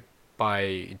by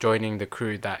joining the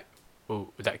crew that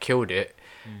killed it.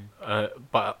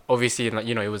 But obviously, like,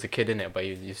 he was a kid in it, but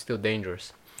he's still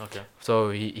dangerous. Okay.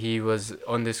 So he was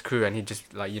on this crew, and he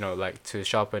just like to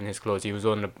sharpen his claws. He was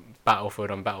on the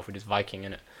battlefield this Viking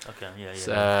in it. Okay. Yeah.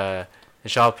 So,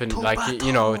 sharpened he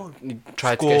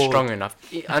tried to get strong enough.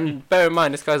 And bear in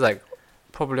mind, this guy's like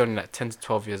probably only like 10 to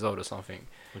 12 years old or something.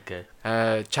 Okay.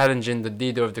 Challenging the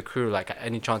leader of the crew like at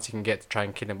any chance he can get to try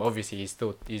and kill him. But obviously he's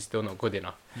still not good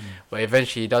enough. But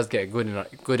eventually he does get good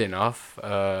enough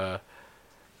to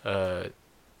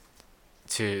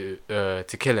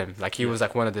kill him. Like he was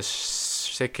like one of the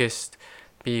sickest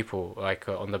people like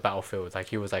on the battlefield. Like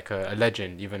he was like a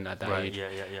legend even at that age.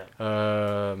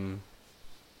 Yeah.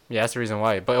 Yeah, that's the reason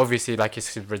why. But obviously, like,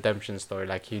 it's his redemption story.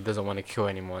 Like, he doesn't want to kill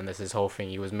anyone. And that's his whole thing.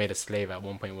 He was made a slave at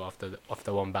one point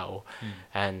after one battle,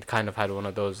 and kind of had one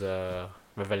of those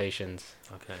revelations.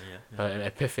 Okay, yeah.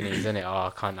 Epiphanies, innit?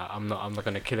 Oh, I'm not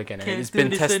gonna kill again. And Can't it's do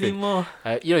been this tested. anymore.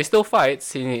 He still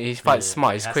fights. He fights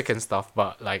smart. He's has quick to. and stuff.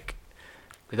 But like,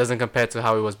 it doesn't compare to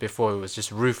how he was before. He was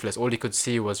just ruthless. All he could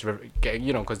see was getting,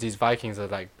 because these Vikings are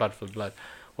like blood for blood.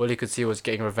 All he could see was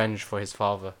getting revenge for his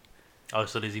father. Oh,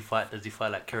 so does he fight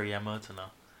like Kiri Yamato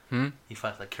now? He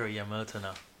fights like Kiri Yamato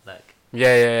now, like.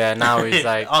 Yeah. Now he's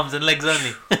like arms and legs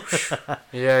only.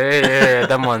 yeah.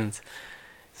 Them ones.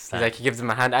 He's like he gives him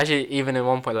a hand. Actually, even at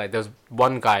one point, like there's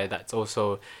one guy that's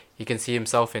also he can see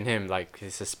himself in him. Like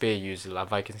he's a spear user, like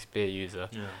Viking spear user.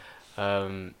 Yeah.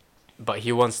 But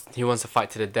he wants to fight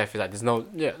to the death. He's like, there's no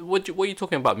What are you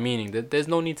talking about meaning? There's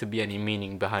no need to be any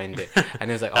meaning behind it.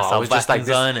 And he was like, I was just like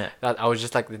this. I was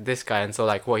just like this guy. And so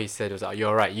like what he said was like,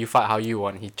 you're right. You fight how you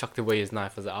want. He chucked away his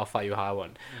knife. I was like, I'll fight you how I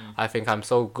want. I think I'm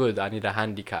so good. I need a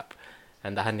handicap,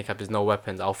 and the handicap is no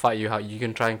weapons. I'll fight you how you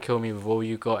can try and kill me with all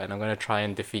you got, and I'm gonna try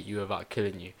and defeat you without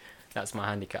killing you. That's my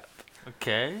handicap.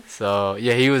 Okay. So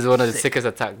yeah, he was one of the sickest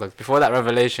attack dogs. Before that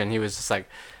revelation, he was just like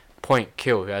point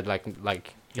kill. He had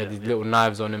like. He had these little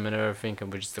knives on him and everything,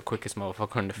 and was just the quickest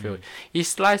motherfucker on the field. He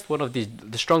sliced one of the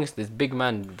strongest, this big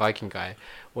man Viking guy,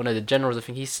 one of the generals. I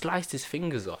think he sliced his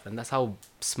fingers off, and that's how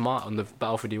smart on the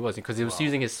battlefield he was, because he was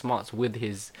using his smarts with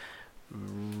his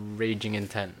raging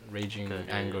intent,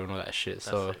 anger, and all that shit.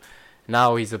 So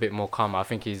now he's a bit more calm. I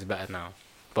think he's better now.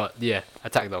 But yeah,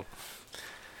 Attack Dog.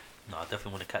 No, I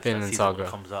definitely want to catch Vinland that season Saga. when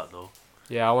it comes out though.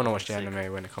 Yeah, I want to watch the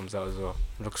anime when it comes out as well.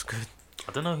 It looks good.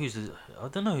 I don't know who's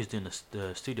doing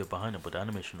the studio behind it, but the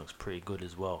animation looks pretty good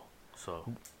as well. So.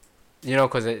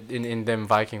 Because in them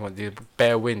Viking one, the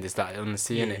bare wind is like on the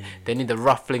sea, innit? They need the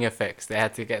ruffling effects. They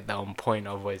had to get that on point,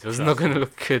 otherwise it was not gonna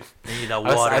look good. They need that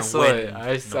water I saw and it.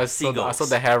 wind. I saw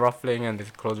the hair ruffling and the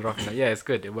clothes ruffling. Yeah, it's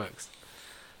good. It works.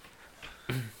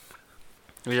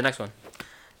 Who's your next one?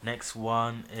 Next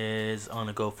one is I'm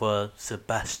gonna go for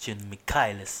Sebastian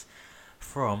Michaelis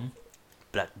from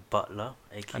Black Butler,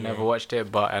 aka. I never watched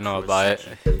it, but I know about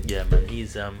it. Yeah, man,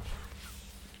 he's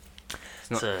It's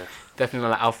not definitely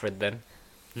not like Alfred then.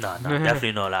 No,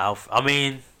 definitely not like Alfred. I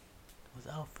mean, was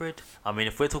it Alfred? I mean,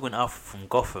 if we're talking Alfred from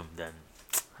Gotham, then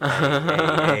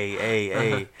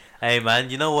hey, man,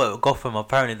 you know what? Gotham,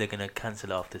 apparently they're gonna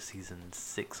cancel it after season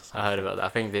 6 or something. I heard about that. I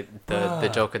think the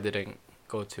Joker didn't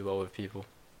go too well with people.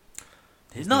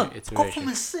 It's not. Gotham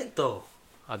is sick though.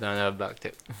 I don't know about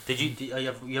it. Did you? You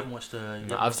haven't watched the?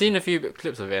 No, I've seen a few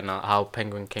clips of it and how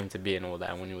Penguin came to be and all that,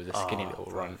 and when he was a skinny little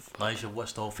runt. No, you should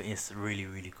watch the whole thing. It's really,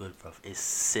 really good, bro. It's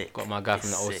sick. Got my guy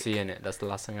from the OC in it. That's the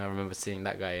last thing I remember seeing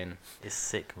that guy in. It's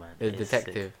sick, man. The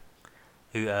detective.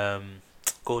 Sick. Who?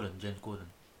 James Gordon.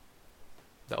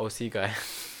 The OC guy.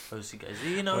 OC guy. Is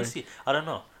he in OC? I don't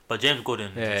know. But James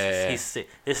Gordon, he's sick.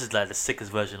 This is like the sickest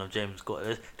version of James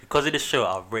Gordon. Because of this show,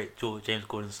 I rate James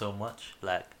Gordon so much.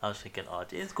 Like, I was thinking,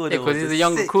 James Gordon. Yeah, because he's a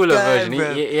younger, cooler version. He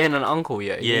ain't an uncle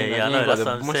yet. Yeah, I know. That's what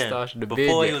I'm saying.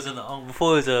 Before he was an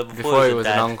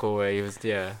uncle, where he was,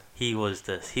 he was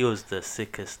the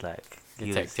sickest, like,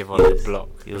 detective on the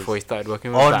block before he started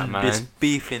working with Batman. On this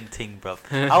beefing thing, bro.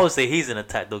 I would say he's an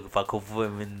attack dog if I could put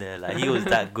him in there. Like, he was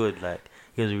that good. Like,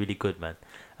 he was really good, man.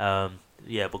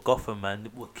 Yeah, but Gotham,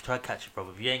 man, try to catch it, bro.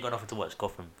 If you ain't got nothing to watch,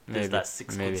 Gotham. There's like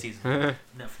 6 good seasons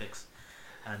Netflix.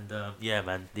 And yeah,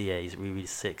 man, he's really, really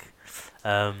sick.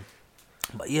 But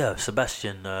yeah,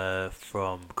 Sebastian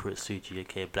from Kuretsuchi,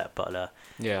 aka Black Butler.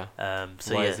 Yeah.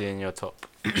 So why is he in your top?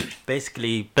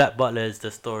 Basically, Black Butler is the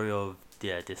story of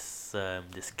this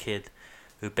kid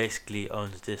who basically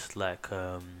owns this like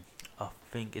I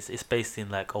think it's based in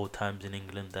like old times in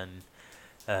England, and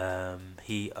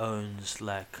he owns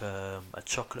like a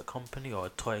chocolate company or a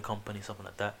toy company, something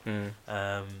like that.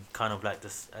 Kind of like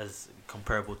this as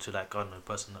comparable to like, I don't know, a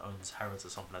person that owns Harrods or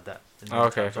something like that.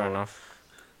 Okay, fair enough.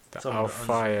 I'm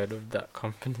fired of that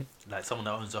company. Like someone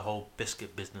that owns a whole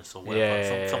biscuit business or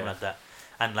whatever, something like that.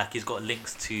 And like he's got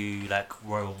links to like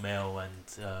Royal Mail,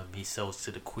 and he sells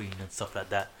to the Queen and stuff like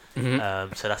that.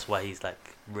 So that's why he's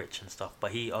like rich and stuff.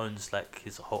 But he owns like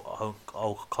his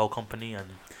whole company, and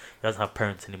he doesn't have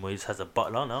parents anymore. He just has a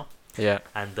butler now. Yeah.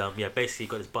 And basically he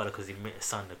got his butler because he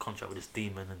signed a contract with this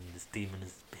demon, and this demon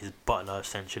is his butler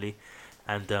essentially.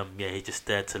 And he's just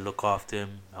there to look after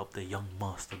him, help the young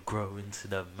master grow into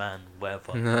the man,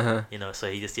 whatever. You know,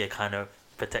 so he just kind of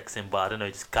protects him. But I don't know,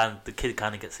 the kid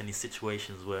kind of gets in these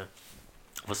situations where,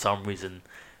 for some reason,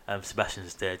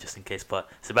 Sebastian's there just in case. But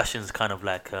Sebastian's kind of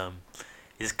like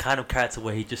his kind of character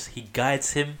where he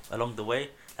guides him along the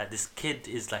way. Like this kid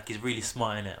is like, he's really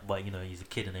smart in it, but you know, he's a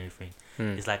kid and everything.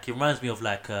 It's like, he reminds me of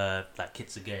like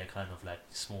Kitsugeya, kind of like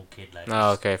small kid, like.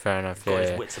 Oh, okay, fair enough. Got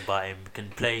his wits about him. Can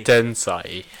play.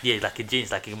 Tensai. Yeah, like a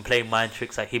genius. Like he can play mind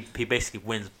tricks. Like he basically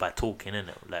wins by talking,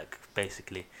 innit? Like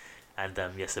basically, and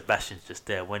Sebastian's just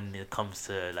there when it comes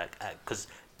to like, because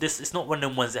it's not one of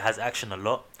them ones that has action a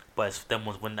lot. But it's them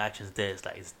ones when the action's there, it's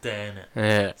like it's there, innit?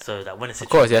 Yeah. So that when it's, of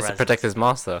course, he has to protect his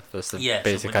master. That's the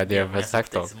basic idea of his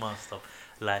actor.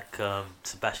 Like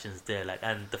Sebastian's there, like,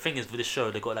 and the thing is with the show,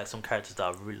 they got like some characters that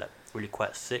are really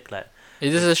quite sick. Like,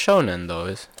 is this a shonen though?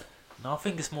 No, I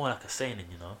think it's more like a seinen,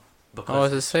 you know.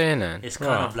 Because it's a seinen. It's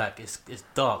kind of like it's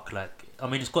dark. Like, I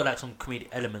mean, it's got like some comedic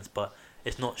elements, but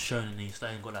it's not shonen-y. It's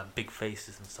not even got like big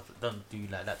faces and stuff. It doesn't do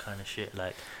like that kind of shit.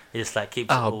 Like, it's like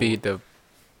keeps. I'll be the.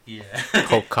 Yeah.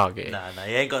 Hokage. Nah,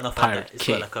 you ain't got nothing like that. It's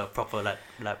got like a proper like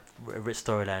rich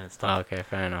storyline and stuff. Okay,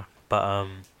 fair enough. But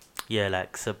yeah,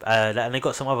 like so, and they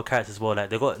got some other characters as well. Like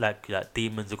they got like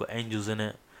demons, they got angels in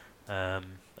it, and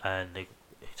they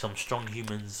some strong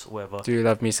humans, whatever. Do you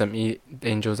love me some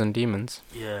angels and demons?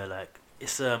 Yeah, like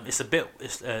it's a bit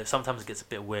sometimes it gets a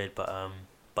bit weird,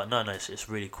 but no, it's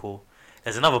really cool.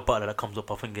 There's another butler that comes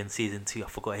up, I think in season 2. I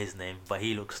forgot his name, but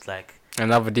he looks like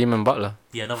another demon butler.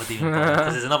 Yeah, another demon butler.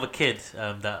 Because there's another kid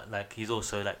that like he's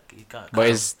also like. But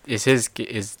is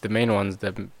the main one's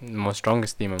the most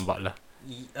strongest demon butler?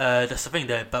 That's the thing.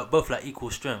 They're both like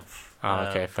equal strength.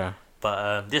 Okay, fair.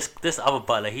 But this other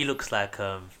butler, he looks like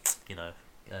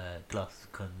Glass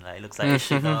Kun. Like he looks like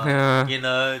Ishida, you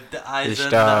know, the eyes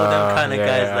and all them kind of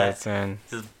guys. Like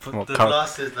just put the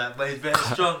glasses, like, but he's very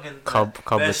strong and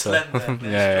very slender.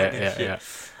 Yeah.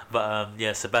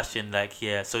 But Sebastian, like,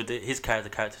 so his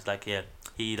character's like,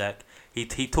 he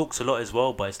talks a lot as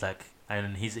well, but it's like,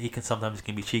 and he can sometimes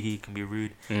be cheeky, he can be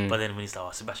rude, but then when he's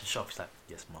like, Sebastian Shaw, he's like,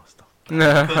 yes, master.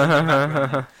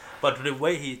 But the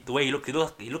way he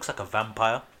looks, he looks like a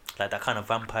vampire, like that kind of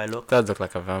vampire look. Does look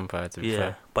like a vampire, to be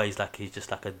fair. But he's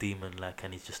just like a demon, like,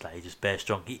 and he's just bare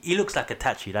strong. He looks like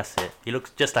Itachi, that's it. He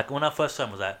looks just like, when I first saw him,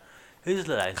 I was like, Who does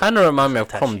look like? Kind of remind me of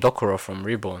Itachi. Chrome Dokuro from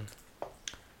Reborn.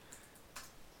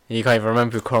 You can't even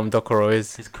remember who Chrome Dokuro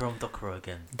is. Who's Chrome Dokuro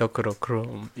again? Dokuro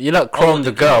Chrome. You like Chrome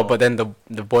the girl, but then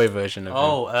the boy version of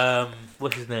him.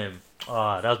 What's his name?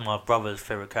 Oh, that was my brother's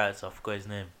favorite character. I forgot his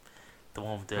name. The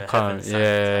one with the I can't. heaven.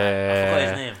 I forgot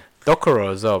his name.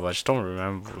 Dokuro as well, but I just don't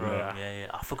remember. Yeah.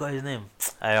 I forgot his name.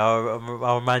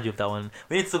 I'll remind you of that one.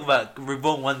 We need to talk about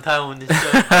Reborn one time on this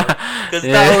show, because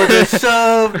that was a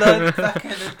show, blood, back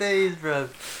in the days, bro.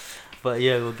 But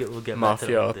yeah, we'll get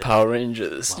Mafia back to it. Power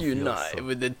Rangers Mafia unite also.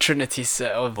 with the Trinity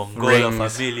set of Bongola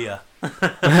rings. Familia.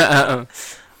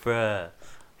 Bruh.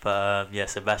 But yeah,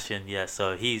 Sebastian, yeah,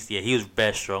 so he was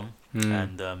very strong,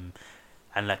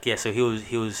 and like, yeah, so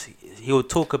he would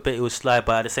talk a bit, he was sly,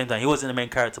 but at the same time he wasn't the main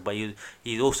character, but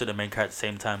he's also the main character at the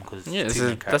same time, because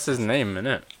that's his name,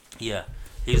 innit? Yeah,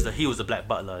 he was the Black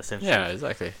Butler essentially. Yeah,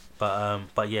 exactly.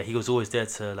 But yeah, he was always there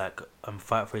to like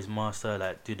fight for his master,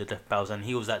 like do the death battles, and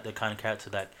he was like the kind of character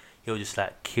that he would just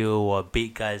like kill or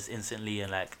beat guys instantly,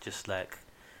 and like just like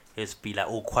just be like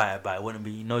all quiet about it. Wouldn't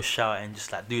be no shout and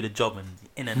just like do the job and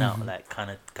in and out, like kind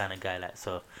of guy. Like,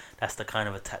 so that's the kind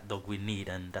of attack dog we need,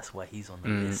 and that's why he's on the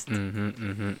list.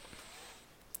 And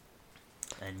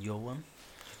your one?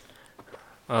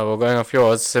 We're going off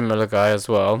yours. Similar guy as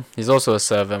well. He's also a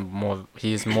servant.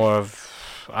 He's more of.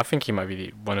 I think he might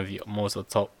be one of the most of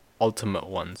the top ultimate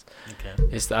ones. Okay.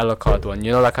 It's the Alucard one.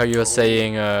 You know, like how you were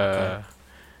saying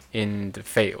in the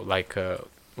Fate, like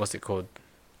what's it called?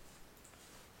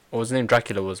 What was his name?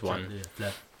 Dracula was one.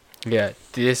 Yeah,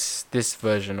 this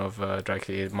version of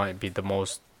Dracula might be the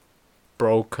most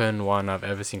broken one I've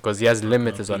ever seen, because he has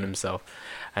limiters on himself,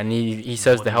 and he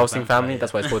serves the Helsing family.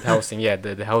 That's why it's called Helsing. Yeah,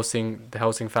 the Helsing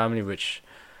family, which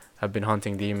have been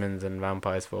hunting demons and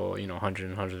vampires for hundreds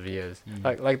and hundreds of years.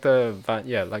 Like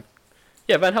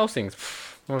Van Helsing's.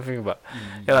 What am I thinking about?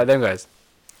 Yeah, like them guys.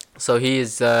 So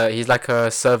he's like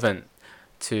a servant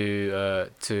to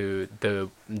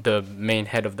the main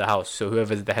head of the house. So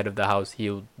whoever's the head of the house,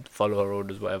 he'll follow her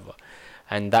orders, whatever.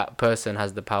 And that person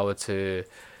has the power to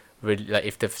really, like,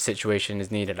 if the situation is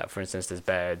needed, like for instance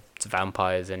there's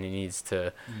vampires and he needs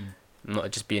to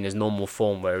not just be in his normal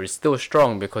form, where he's still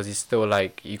strong because he's still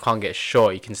like, you can't get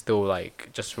shot, he can still like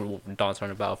just dance around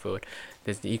the battlefield.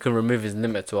 He can remove his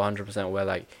limit to 100%, where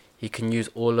like he can use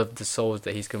all of the souls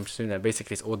that he's consumed, and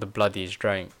basically it's all the blood he's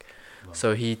drank. Wow.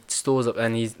 So he stores up,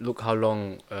 and look how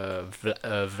long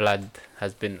Vlad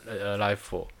has been alive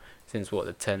for, since what,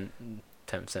 the 10th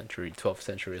century, 12th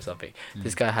century or something.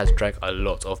 This guy has drank a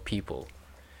lot of people,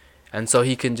 and so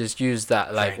he can just use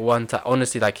that like one time.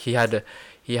 Honestly, like he had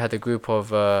a group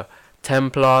of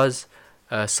Templars,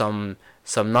 some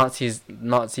Nazi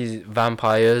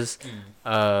vampires,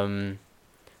 and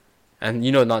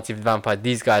Nazi vampire.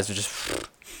 These guys were just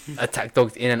attack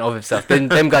dogs in and of itself. Them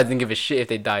guys didn't give a shit if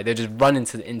they died. They just run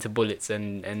into bullets,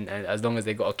 and as long as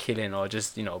they got a kill in or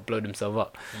just blow themselves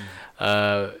up.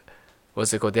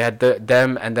 What's it called? They had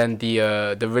them, and then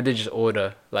the religious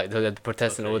order, like the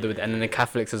Protestant order, and then the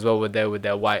Catholics as well were there with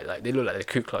their white, like they look like the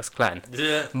Ku Klux Klan.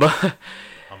 Yeah. But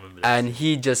and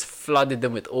he just flooded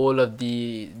them with all of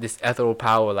this ethereal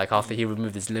power. Like after he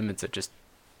removed his limits, at just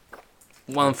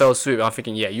one fell swoop. I'm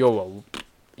thinking, yeah, you're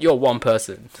one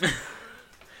person.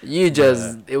 You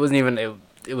just it wasn't even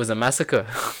it was a massacre.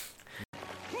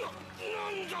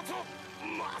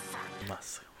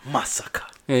 Massacre.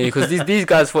 Yeah, because these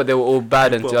guys thought they were all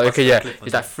bad, and like, okay, yeah,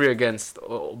 it's like three against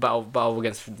battle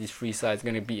against these three sides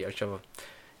gonna beat each other.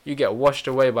 You get washed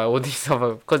away by all these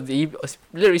other, because he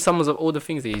literally summons up all the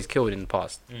things that he's killed in the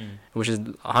past, which is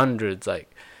hundreds.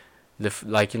 Like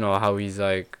how he's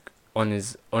like on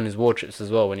his war trips as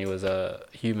well when he was a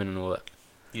human and all that.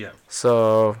 Yeah.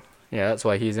 So yeah, that's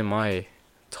why he's in my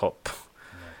top.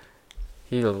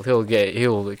 He'll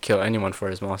kill anyone for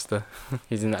his master.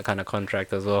 He's in that kind of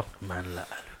contract as well. Man, like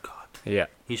Alucard. Yeah.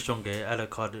 He's stronger.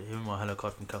 Alucard, him or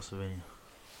Alucard from Castlevania.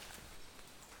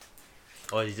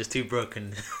 Oh, he's just too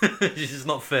broken. It's just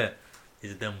not fair.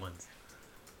 He's them ones.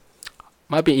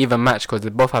 Might be even match, because they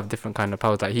both have different kind of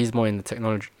powers. Like he's more in the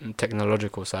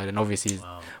technological side, and obviously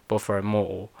both are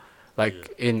immortal.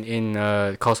 Like in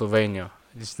Castlevania,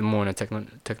 it's more on the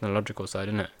technological side,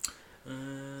 isn't it?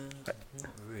 Not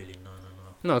really.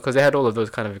 No, because they had all of those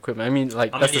kind of equipment. I mean,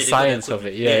 that's the science of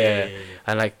it. Yeah.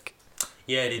 And like.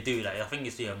 Yeah, they do. Like I think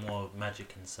it's more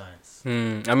magic and science.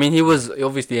 I mean, he was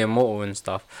obviously immortal and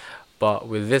stuff, but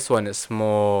with this one, it's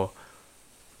more.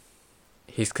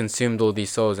 He's consumed all these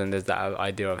souls, and there's that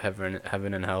idea of heaven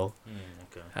and hell.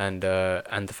 Okay. And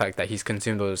the fact that he's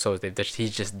consumed all the souls,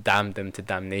 he's just damned them to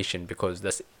damnation, because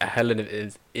that's hell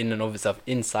is in and of itself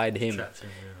inside him. Trapped in,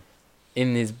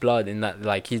 in his blood. In that,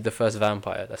 like, he's the first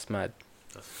vampire. That's mad.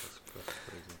 That's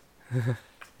crazy.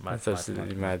 That's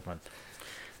absolutely mad.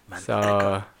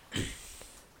 So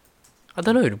I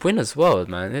don't know. It'd win as well,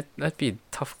 man. That'd be a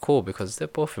tough call because they're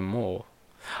both immortal.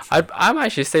 I'd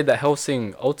actually say that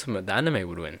Hellsing Ultimate, the anime,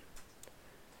 would win.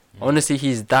 Honestly,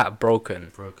 he's that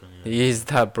broken. Yeah. He is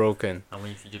that broken. I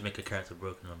mean, if you just make a character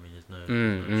broken, I mean, there's no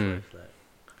choice. Like,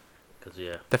 cause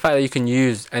yeah. The fact that you can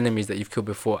use enemies that you've killed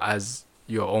before as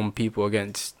your own people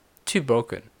against too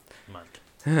broken.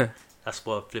 Mad. That's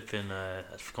what flipping.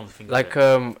 Come to think like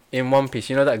in One Piece,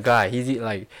 you know that guy? He's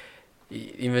the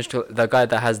guy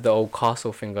that has the old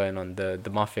castle thing going on. The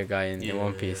mafia guy in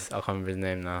One Piece. Yeah. I can't remember his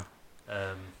name now.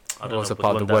 I don't also know,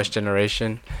 part of the worst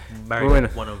generation.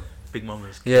 Married one of Big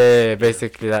Mama's kids. Yeah,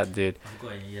 basically that dude. I've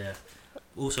got it, yeah.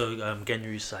 Also,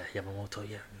 Genryusai Yamamoto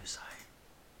Genryusai.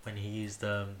 When he used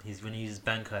when he used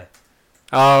Bankai.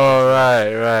 Oh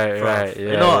right,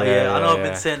 yeah. You know, I know I've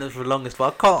been saying this for the longest,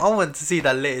 but I want to see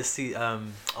that latest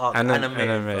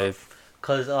animated.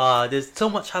 Cause there's so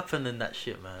much happened in that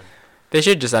shit, man. They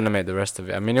should just animate the rest of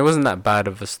it. I mean, it wasn't that bad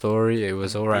of a story. It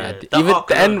was alright. Yeah, even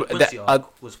the end, the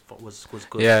arc was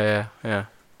good. Yeah.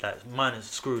 Like minus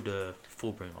screw the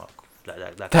Fullbring arc.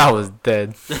 That was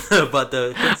dead. But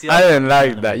the I didn't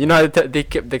like that. You know, they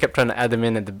kept trying to add them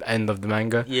in at the end of the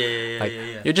manga. Yeah.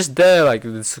 You're just there, like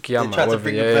with Tsukiyama.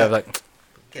 Like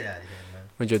get out of here, man.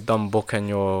 With your dumb book and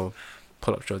your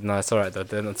pull-up shorts. No, it's alright though.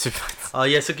 They're not too bad. Oh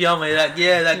yeah, Tsukiyama.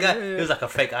 That guy. He was like a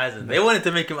fake Aizen. They wanted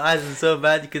to make him Aizen so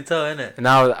bad, you can tell, innit?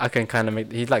 Now I can kind of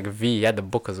make. He's like V. He had the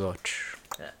book as well.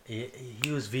 Yeah,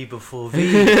 he was V before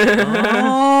V.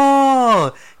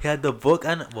 Oh, he had the book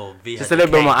and V. Just a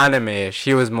little bit more anime-ish.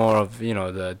 He was more of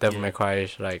the Devil May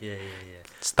Cry-ish, like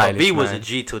stylish. V was a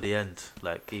G till the end,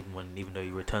 like even though he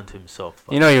returned to himself.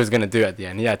 You know he was gonna do it at the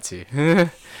end. He had to.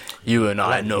 You and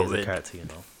I know it. Character,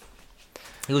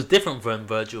 He was different from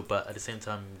Virgil, but at the same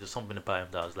time, there's something about him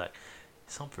that I was like,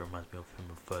 something reminds me of him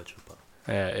and Virgil. But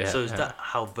So is that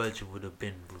how Virgil would have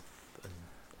been with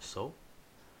Soul?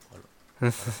 I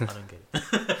don't get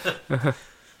it.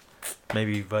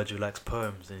 Maybe Virgil likes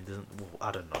poems and he doesn't. Well,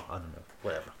 I don't know.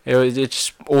 Whatever. It's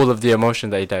just all of the emotion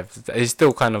that he has. He's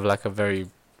still kind of like a very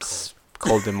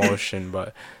cold emotion,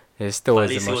 but there's still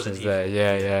his emotions there.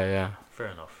 Yeah.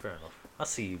 Fair enough. I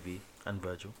see you, V and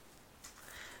Virgil.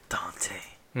 Dante.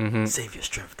 Save your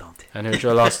strength, Dante. And who's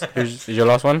your last? Who's your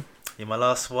last one? Yeah, my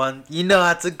last one. You know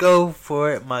how to go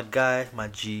for it, my guy, my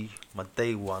G, my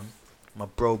day one, my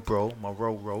bro, my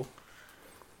roll.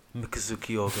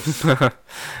 Mikazuki August.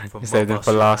 You saved it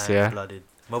for last, Blooded.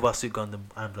 Mobile Suit Gundam,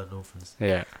 Iron Blood Orphans.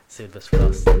 Yeah. Saved us for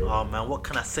last. Oh man, what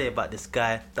can I say about this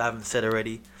guy that I haven't said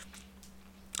already?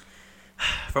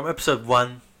 From episode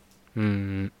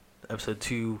 1, episode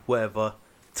 2, whatever,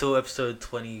 till episode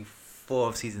 24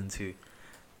 of season 2,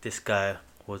 this guy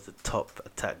was the top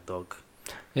attack dog.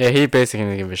 Yeah, he basically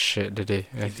didn't give a shit, did he?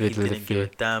 He didn't give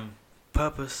a damn.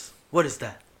 Purpose? What is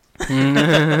that? Nani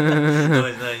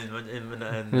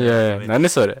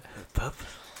sore?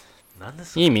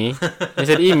 Imi. He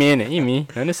said Imi innit?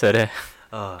 Imi. Nani sore?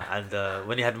 Oh, and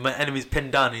when he had enemies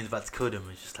pinned down and he was about to kill them, he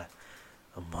was just like,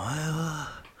 Amaya.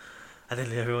 And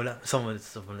then everyone like, someone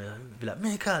would be like,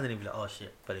 Mika, and then he'd be like, oh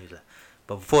shit. But he was like,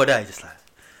 but before that, he just like,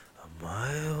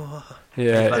 Amaya.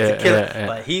 Yeah.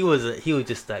 But he was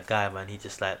just that guy, man. He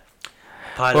just like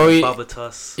pilot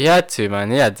Barbatos. He had to,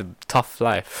 man. He had a tough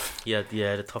life. Yeah,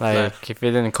 the tough Like life. if he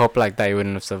didn't cope like that, he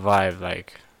wouldn't have survived.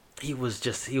 Like he was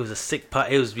a sick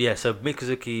pilot. It was So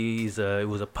Mikazuki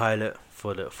was a pilot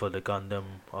for the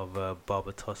Gundam of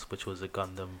Barbatos, which was a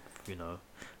Gundam,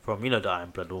 from the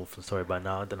Iron Blood Orphan story by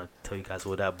now. I don't know tell you guys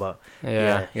all that, but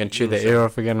you're gonna chew the ear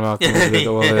off again, Malcolm, with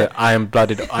all the iron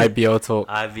blooded IBO talk.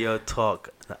 IBO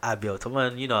talk,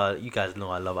 man. You guys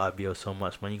know I love IBO so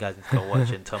much, man. You guys need to go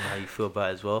watch it and tell me how you feel about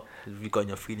it as well. If you got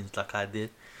your feelings like I did,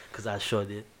 because I sure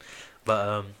did.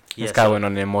 But this guy went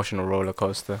on an emotional roller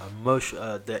coaster.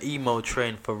 The emo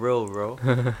train for real, bro.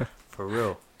 For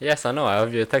real. Yes, I know. I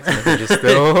have your text messages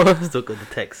still. Still got the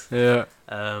text. Yeah.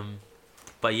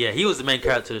 But yeah, he was the main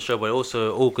character of the show, but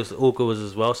also Orca was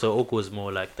as well. So Orca was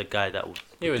more like the guy that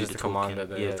he was just the commander,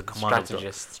 the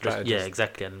strategist. Yeah,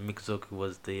 exactly. And Mikazuki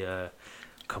was the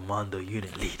commando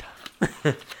unit leader.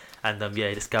 And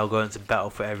this guy will go into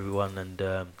battle for everyone, and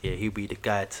he'll be the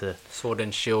guy to sword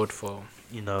and shield for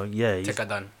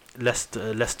Tekadan.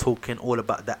 Less talking, all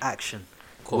about the action,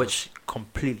 which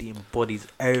completely embodies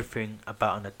everything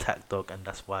about an attack dog, and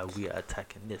that's why we are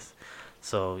attacking this.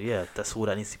 So yeah, that's all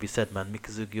that needs to be said, man.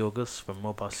 Mikazuki August from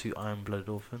Mobile Suit Iron Blood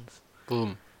Orphans.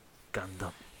 Boom.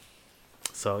 Gundam.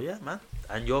 So yeah, man.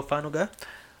 And your final guy?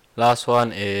 Last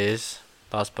one is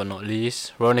Last but not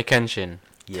least, Rurouni Kenshin.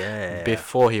 Yeah.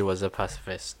 Before he was a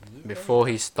pacifist. Yeah. Before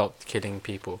he stopped killing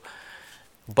people.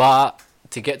 But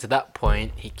to get to that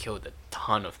point, he killed a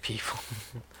ton of people.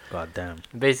 God damn.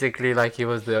 Basically, like, he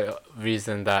was the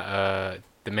reason that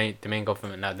the main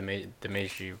government now, the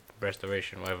Meiji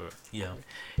Restoration, whatever, yeah,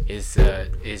 is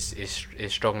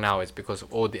strong now. Is because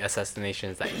of all the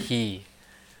assassinations that he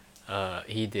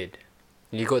did.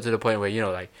 He got to the point where, you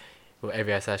know, like, with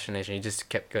every assassination, he just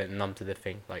kept getting numb to the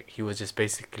thing. Like, he was just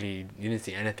basically, you didn't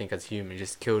see anything as human. He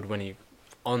just killed when he,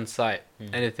 on sight,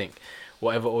 anything.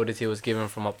 Whatever orders he was given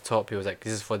from up top, he was like,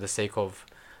 this is for the sake of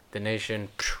the nation.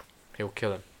 He'll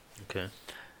kill him. Okay.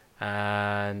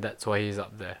 And that's why he's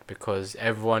up there. Because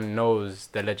everyone knows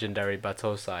the legendary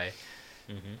Batosai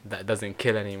that doesn't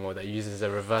kill anymore. That uses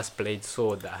a reverse blade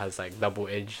sword that has, like, double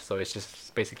edge. So it's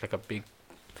just basically like a big,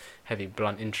 heavy,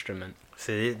 blunt instrument.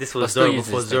 See, this was Zoro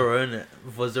before Zoro, innit?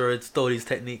 Before Zoro stole his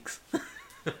techniques.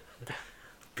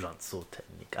 Blunt sword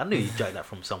technique. I knew he jacked that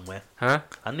from somewhere. Huh?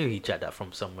 I knew he jacked that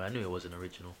from somewhere. I knew it wasn't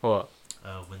original. What?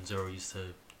 When Zoro used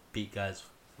to beat guys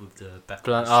with the back.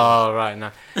 Blunt. Oh, right.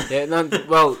 No. Yeah. No.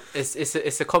 Well,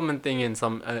 it's a common thing in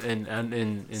some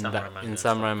in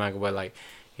samurai manga where, like,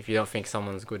 if you don't think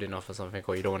someone's good enough or something,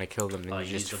 or you don't want to kill them, then you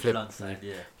just flip. Blunt side,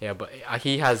 yeah. Yeah, but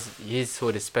he has his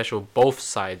sword is special. Both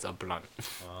sides are blunt.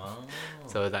 Oh.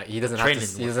 So that he doesn't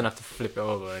have to flip it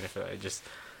over or anything. It just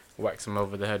whacks him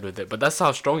over the head with it. But that's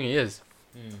how strong he is.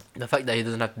 The fact that he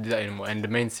doesn't have to do that anymore. And the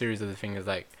main series of the thing is,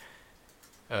 like,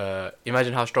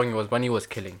 imagine how strong he was when he was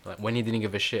killing, like, when he didn't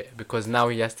give a shit, because now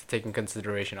he has to take in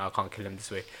consideration, I can't kill him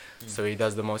this way. So he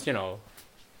does the most, you know,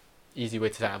 easy way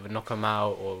to either knock him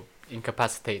out or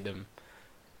incapacitate them.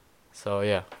 So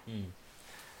yeah.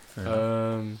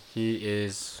 He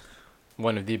is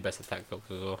one of the best attack dogs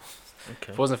as well. Okay. If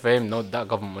it wasn't for him, no, that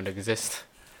government would exist.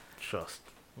 Trust.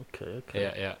 Okay.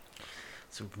 Yeah.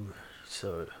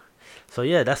 So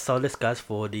yeah, that's our list, guys,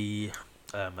 for the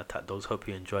attack dogs. Hope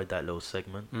you enjoyed that little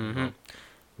segment.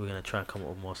 We're gonna try and come up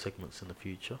with more segments in the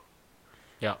future.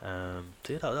 Yeah.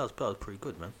 So yeah, that was pretty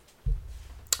good, man.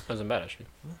 Wasn't bad, actually.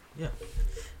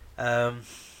 Yeah.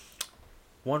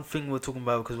 One thing we're talking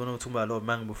about, because when we were talking about a lot of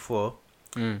manga before.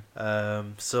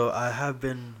 So I have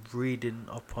been reading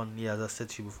up on, as I said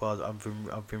to you before,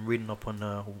 I've been reading up on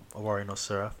Owari no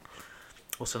Seraph,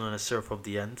 also known as Seraph of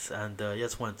the End, and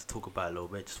just wanted to talk about it a little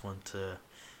bit. Just want to,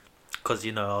 because,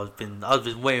 you know, I've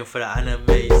been waiting for that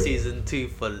anime season 2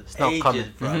 for ages,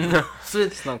 bro.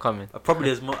 It's not coming.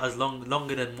 Probably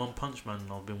longer than One Punch Man.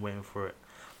 I've been waiting for it,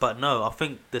 but no, I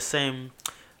think the same.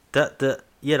 That's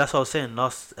what I was saying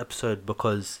last episode,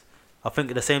 because I think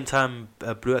at the same time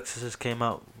Blue Exorcist came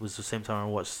out was the same time I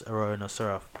watched Owari no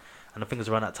Seraph, and I think it was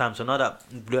around that time. So now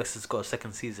that Blue Exorcist got a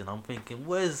second season, I'm thinking,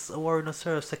 where's Owari no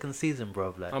Seraph's second season,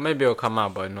 bro? Like, or maybe it'll come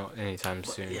out, but not anytime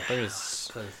soon. Yeah,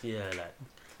 because like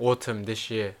autumn this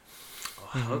year.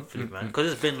 Hopefully, man,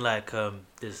 because it's been like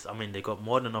they got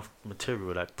more than enough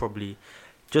material. Like, probably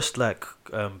just like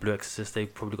Blue Exorcist, they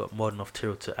probably got more than enough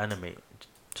material to animate.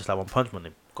 Just like One Punch Man,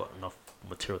 they got enough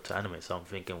material to animate. So I'm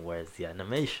thinking, where's the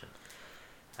animation?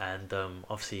 And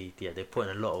obviously, yeah, they put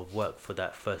in a lot of work for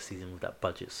that first season with that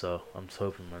budget. So I'm just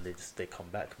hoping, man, they come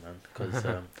back, man. Because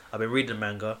I've been reading the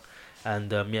manga,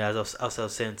 and as I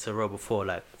was saying to Ro before,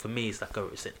 like, for me, it's like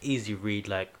it's an easy read.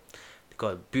 Like, they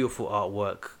got beautiful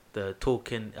artwork. The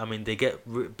talking, I mean, they get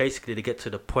to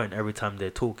the point every time they're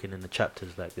talking in the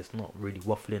chapters. Like, it's not really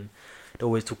waffling. They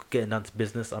always getting down to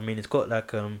business. I mean, it's got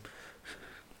like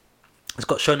it's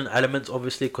got shonen elements,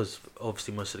 obviously, because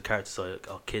obviously most of the characters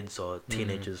are kids or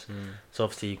teenagers. So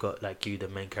obviously you got like the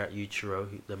main character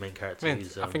Yuichiro, the main character.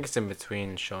 I think it's in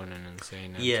between shonen and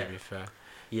seinen. Yeah. To be fair.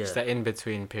 Yeah. It's that in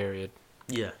between period.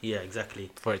 Yeah,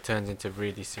 exactly. Before it turns into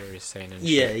really serious seinen.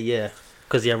 Yeah.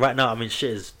 Because right now, I mean,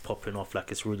 shit is popping off,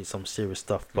 like, it's really some serious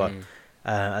stuff. But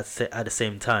at the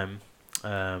same time,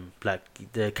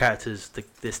 like, the characters,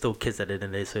 they're still kids at the end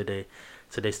of the day,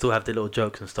 so they still have the little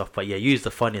jokes and stuff. But yeah, Yu's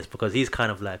the funniest, because he's kind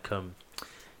of like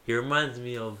he reminds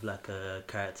me of like a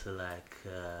character like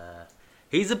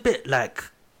he is a bit like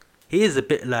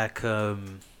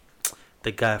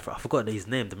the guy I forgot his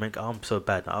name. I'm so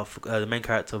bad. The main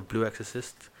character of Blue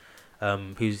Exorcist.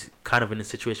 Who's kind of in a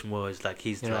situation where it's like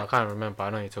he's. I can't remember. I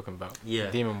know what you're talking about. Yeah.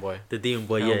 The Demon Boy. The Demon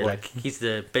Boy. Yeah, like he's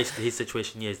basically his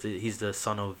situation. Yeah, he's the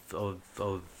son of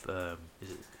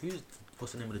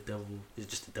what's the name of the devil? Is it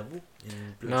just the devil?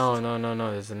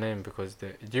 No. There's a name, because do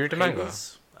you read the manga?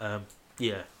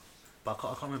 Yeah, but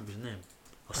I can't remember his name.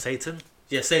 Or Satan?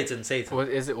 Yeah, Satan.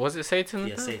 Was it Satan?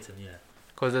 Yeah, Satan. Yeah.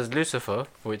 Because there's Lucifer,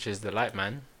 which is the light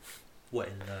man. What,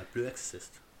 in Blue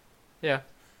Exorcist? Yeah.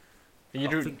 Are you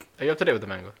up to date with the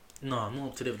manga? No, I'm not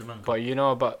up to date with the manga. But you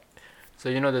know about, so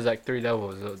you know there's like 3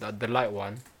 levels. The light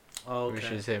one, which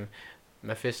is him,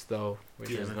 Mephisto,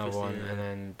 which is another one, and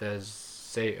then there's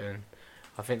Satan.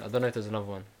 I don't know if there's another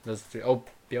one. There's 3. Oh,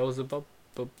 Beelzebub.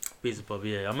 Beelzebub,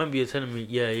 yeah. I remember you telling me,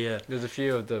 yeah. There's a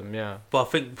few of them, yeah. But I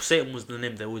think Satan was the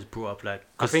name they always brought up, like.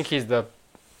 I think he's the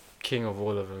king of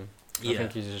all of them. Yeah. I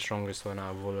think he's the strongest one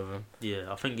out of all of them.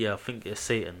 Yeah, I think it's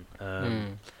Satan.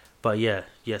 But yeah,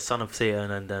 son of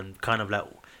Satan, and then kind of like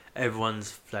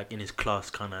everyone's like in his class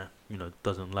kind of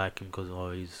doesn't like him because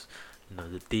he's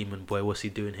the demon boy. What's he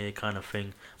doing here, kind of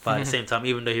thing. But at the same time,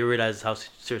 even though he realizes how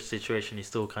serious the situation, he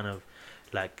still kind of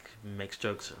like makes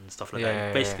jokes and stuff like that.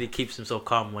 He basically keeps himself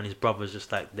calm when his brother's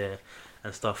just like there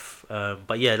and stuff.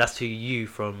 But yeah, that's who you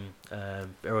from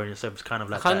Eronius Service kind of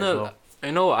like that as well.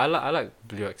 You know, I like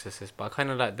Blue Exorcist, but I kind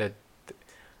of like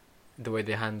the way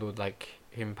they handled like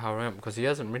him powering up, because he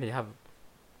doesn't really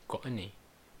got any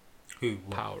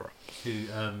power up.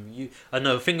 I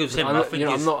know. Thing with him,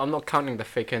 I'm not counting the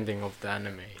fake ending of the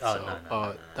anime.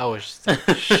 No. That was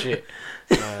shit.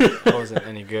 That wasn't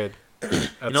any good.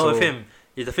 With him,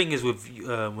 the thing is with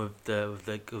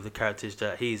the characters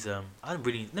that he's I don't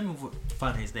really let me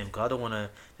find his name because I don't want to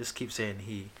just keep saying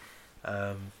he.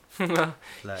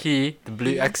 Like the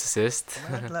Blue Exorcist.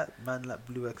 man like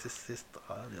Blue Exorcist.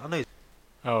 I know.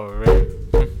 Oh, Rin.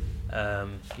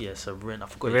 So Rin. I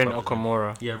forgot. Rin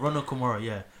Okamura. Yeah, Rin Okamura.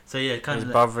 Yeah. So yeah, kind of.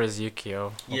 His brother is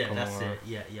Yukio. Yeah, Okamura. that's it.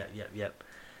 Yeah.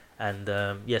 And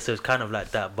so it's kind of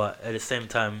like that, but at the same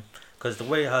time, because the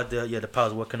way how the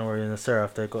powers working over in the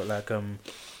Seraph, they got like you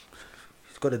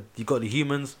got the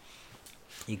humans,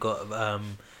 you got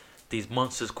these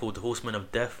monsters called the Horsemen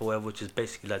of Death or whatever, which is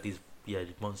basically like these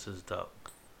monsters that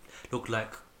look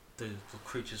like the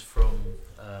creatures from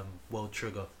World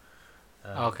Trigger.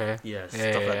 Okay.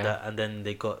 Stuff like that. And then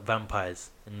they got vampires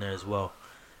in there as well,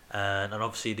 and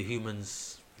obviously the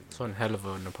humans. It's one hell of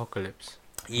an apocalypse.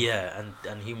 Yeah,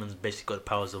 and humans basically got the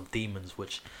powers of demons,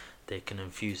 which they can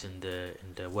infuse in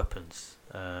their weapons.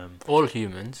 All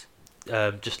humans.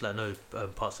 Just like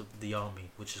parts of the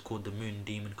army, which is called the Moon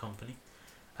Demon Company.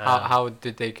 How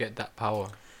did they get that power?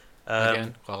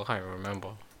 Again, I can't remember.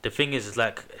 The thing is,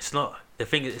 like, it's not. The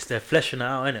thing is, they're fleshing it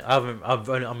out, innit?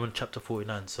 I'm on chapter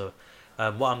 49, so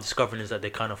what I'm discovering is that they're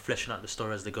kind of fleshing out the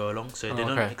story as they go along. So they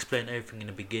don't explain everything in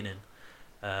the beginning,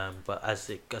 but as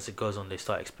it goes on, they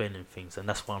start explaining things, and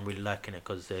that's why I'm really liking it,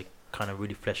 because they're kind of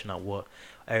really fleshing out what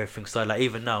everything started. Like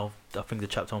even now, I think the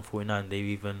chapter on 49, they've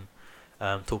even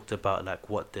talked about like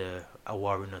what the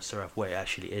Awaru no Seraph, what it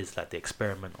actually is, like the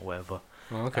experiment or whatever.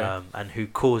 And who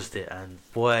caused it, and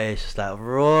boy, it's just like,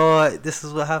 right, this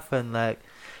is what happened, like.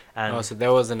 And so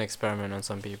there was an experiment on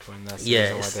some people, and that's the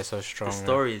reason why they're so strong. The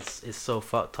story is so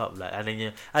fucked up, like, and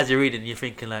then as you're reading, you're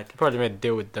thinking like, probably made a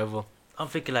deal with devil. You're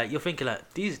thinking like I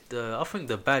think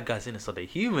the bad guys in this are the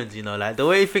humans, like the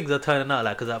way things are turning out,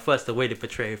 like, because at first the way they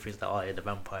portray everything is like, the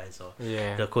vampires, or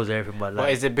they'll cause everything, but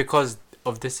like, is it because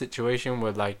of this situation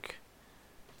where like?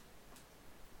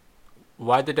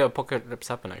 Why did the apocalypse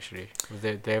happen? Actually,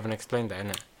 they haven't explained that,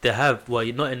 innit? They have. Well,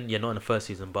 not in the first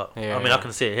season, but I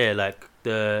can say it here. Like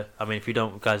if you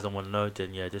guys don't want to know,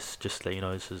 then just let you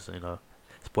know. This is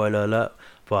spoiler alert.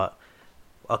 But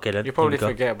okay, then you probably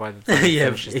forget by the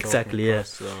time exactly. Yeah.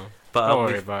 So. But don't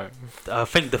worry about it. I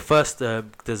think the first there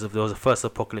was a first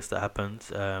apocalypse that happened,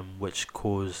 which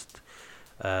caused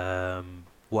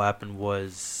what happened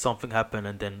was something happened,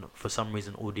 and then for some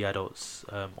reason all the adults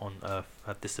on Earth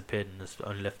have disappeared, and there's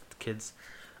only left kids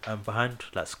behind,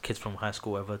 like kids from high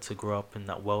school, whatever, to grow up in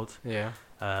that world. Yeah.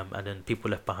 And then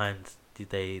people left behind,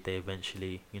 they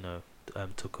eventually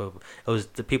took over. It was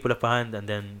the people left behind, and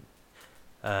then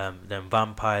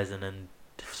vampires, and then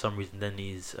for some reason then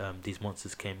these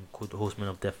monsters came called the Horsemen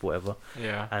of Death, whatever.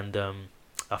 Yeah. And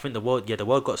I think the world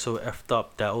got so effed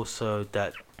up that also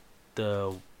that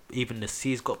even the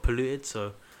seas got polluted,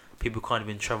 so people can't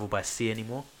even travel by sea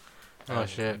anymore. Oh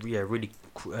shit! Yeah, really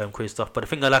crazy stuff. But the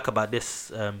thing I like about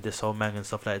this whole manga and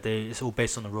stuff like that, it's all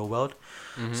based on the real world.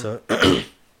 Mm-hmm. So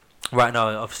right now,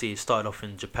 obviously, it started off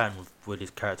in Japan where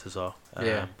these characters are.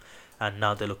 And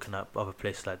now they're looking at other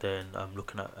places, like they're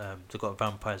looking at they've got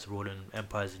vampires ruling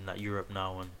empires in like Europe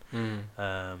now, and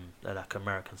like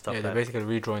American stuff. Yeah, they're basically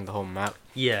redrawing the whole map.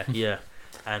 Yeah.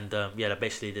 And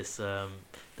basically this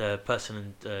the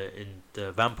person in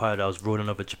the vampire that was ruling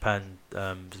over Japan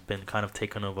has been kind of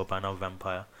taken over by another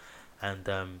vampire, and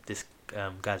this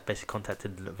guy's basically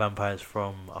contacted the vampires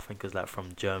from, I think it was like from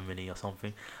Germany or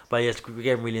something. But yes, we're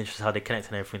getting really interested how they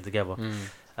connecting everything together.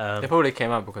 They probably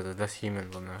came out because of less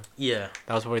humans on Earth. Yeah,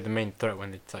 that was probably the main threat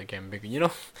when they started getting bigger.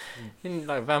 In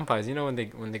like vampires, when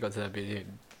they got to that bit,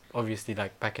 obviously,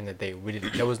 like back in the day,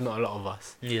 there was not a lot of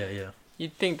us. Yeah.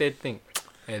 You'd think they'd think,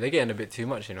 hey, they're getting a bit too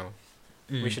much, you know.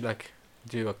 We should like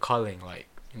do a culling, like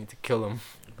you need to kill them,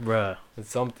 bruh, with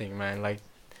something, man. Like,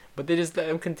 but they just let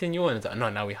them continue on. It's like, no,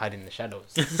 now we hide in the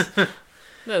shadows. That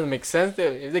doesn't make sense.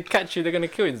 If they catch you, they're gonna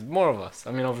kill you. There's more of us.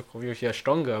 I mean, obviously you're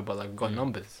stronger, but like we've got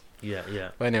numbers.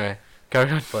 Yeah. But anyway,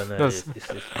 carry on. But no, it's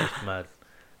mad.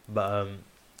 But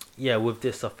yeah, with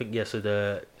this, I think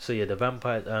the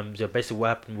vampire. Basically what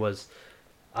happened was,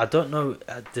 I don't know.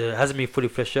 It hasn't been fully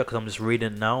fleshed out because I'm just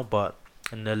reading it now. But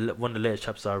in one of the latest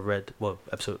chapters I read, well,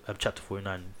 chapter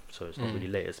 49, so it's not really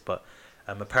latest, but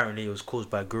apparently it was caused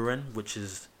by Gurren, which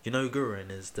is, you know,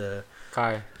 Gurren is the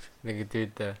Kai, the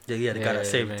dude there. The guy that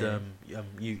saved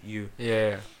you.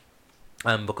 Yeah.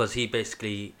 Because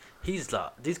he's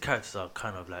like, these characters are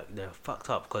kind of like, they're fucked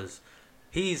up because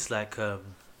he's like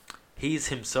he's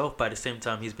himself, but at the same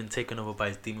time he's been taken over by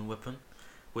his demon weapon,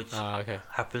 which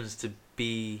happens to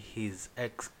be his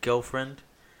ex-girlfriend.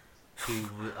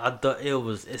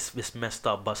 It's messed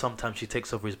up, but sometimes she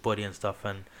takes over his body and stuff.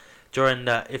 And during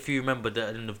that, if you remember the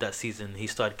end of that season, he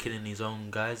started killing his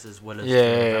own guys as well as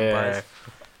vampires.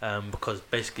 Because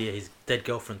basically his dead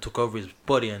girlfriend took over his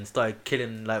body and started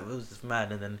killing, like, it was this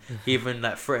man, and then he even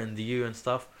like threatened you and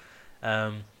stuff.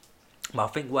 But I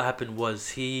think what happened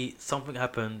was something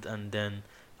happened, and then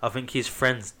I think his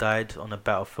friends died on a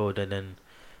battlefield, and then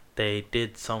they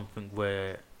did something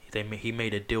where he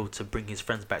made a deal to bring his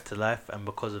friends back to life, and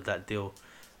because of that deal,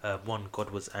 one god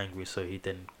was angry, so he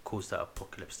then caused that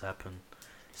apocalypse to happen.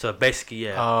 So basically,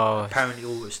 apparently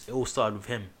it all started with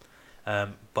him.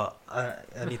 But I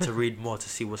need to read more to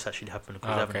see what's actually happened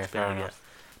because I haven't explained it yet.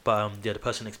 But the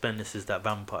person explaining this is that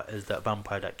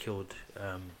vampire that killed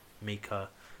Mika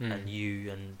and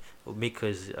you, and Mika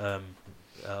is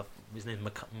his name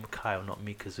is Mikhail, not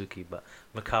Mikazuki, but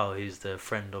Mikhail, who's the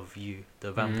friend of you,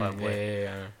 the vampire boy.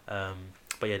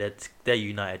 But yeah, they're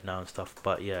united now and stuff.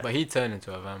 But yeah. But he turned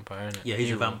into a vampire, isn't it? Yeah,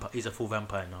 he's a vampire. He's a full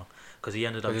vampire now because he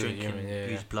ended up drinking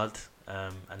used blood.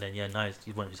 And then now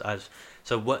he went his eyes.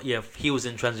 So he was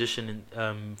in transition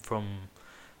from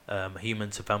human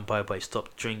to vampire, but he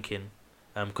stopped drinking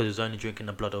because he was only drinking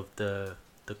the blood of the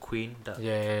queen that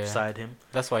beside him.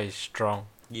 That's why he's strong.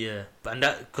 Yeah, and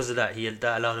because of that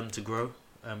that allowed him to grow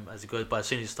as he goes. But as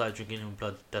soon as he started drinking human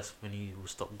blood, that's when he will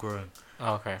stop growing.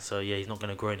 Oh, okay. So yeah, he's not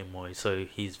gonna grow anymore. So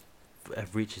he's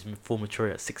reached his full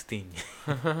maturity at 16.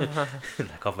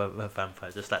 Like of a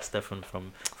vampire, just like Stefan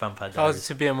from Vampire Diaries. If I was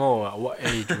to be a mole, at what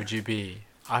age would you be?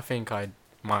 I think I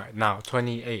might now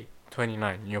 28,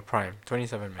 29, in your prime,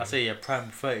 27 maybe. I say prime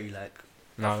 30, like.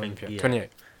 No, I think 28.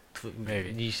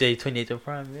 Maybe. You say 28 to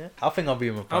prime, yeah? I think I'll be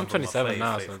in my prime. I'm 27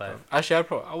 now, so actually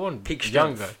I want peak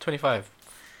younger, 25.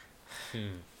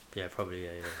 Yeah, probably,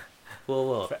 yeah.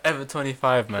 Well, Forever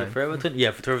 25, man.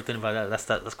 Yeah, forever 25.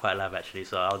 That's quite live actually.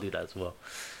 So I'll do that as well.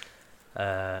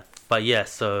 But yeah,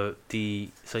 it's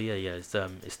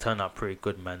turned out pretty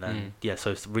good, man. And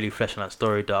so it's really fleshing that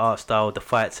story. The art style, the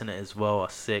fights in it as well are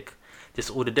sick. Just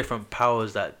all the different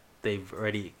powers that they've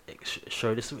already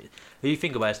showed. If you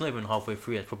think about it, it's not even halfway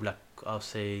through. It's probably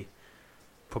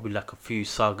like a few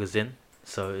sagas in.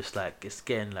 So it's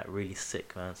getting like really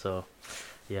sick, man. So.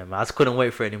 Yeah, man, I just couldn't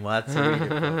wait for it anymore. I had to read it,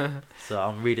 bro. So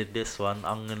I'm reading this one.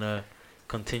 I'm gonna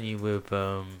continue with.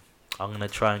 I'm gonna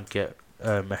try and get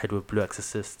ahead with Blue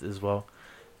Exorcist as well,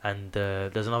 and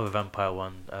there's another vampire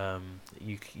one,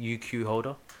 UQ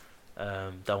Holder,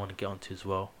 that I want to get onto as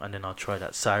well, and then I'll try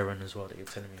that Siren as well that you're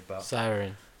telling me about.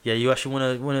 Siren. Yeah, you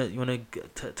actually wanna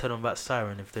tell them about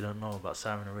Siren if they don't know about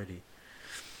Siren already.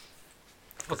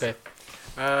 Okay.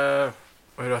 Where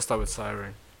do I start with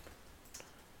Siren?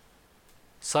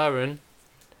 Siren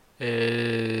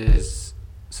is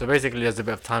so basically there's a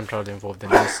bit of time travel involved in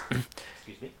this.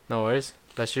 Excuse me. No worries,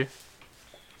 bless you.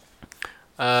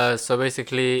 So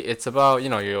basically it's about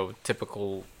your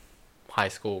typical high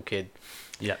school kid.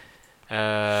 Yeah.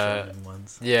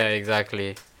 Yeah,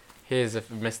 exactly. Here's a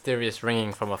mysterious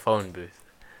ringing from a phone booth.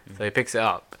 So he picks it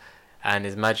up and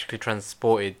is magically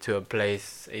transported to a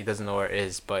place he doesn't know where it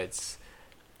is, but it's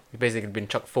basically been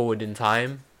chucked forward in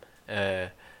time.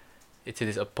 Into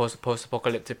this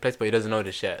post-apocalyptic place, but he doesn't know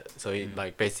this yet. So he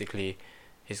basically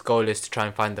his goal is to try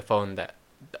and find the phone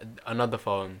another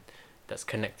phone that's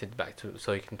connected back to,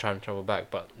 so he can try and travel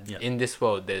back. But in this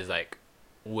world, there's like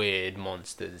weird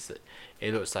monsters.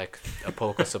 It looks like a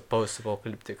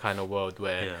post-apocalyptic kind of world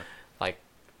where like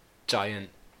giant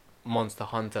monster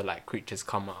hunter like creatures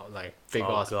come out, like big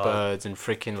ass birds and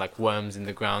freaking like worms in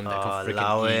the ground that can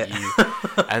freaking eat you.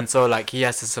 And so like he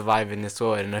has to survive in this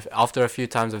world, and after a few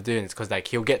times of doing this, because like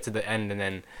he'll get to the end and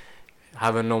then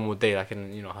have a normal day, like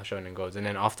in how Shonen goes, and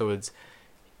then afterwards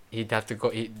he'd have to go.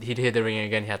 He'd hear the ringing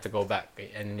again. He had to go back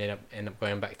and end up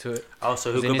going back to it. Oh,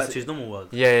 so he'll go back to his normal world.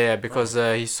 Yeah, because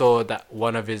he saw that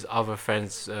one of his other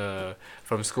friends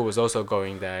from school was also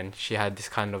going there, and she had this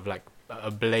kind of like a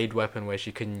blade weapon where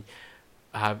she can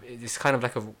have it's kind of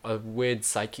like a weird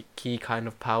psychic key kind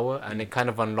of power, and it kind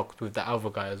of unlocked with the other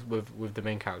guy with the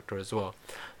main character as well.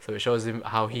 So it shows him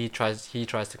how he tries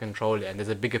to control it, and there's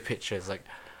a bigger picture. It's like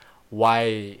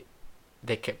why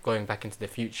they kept going back into the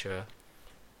future,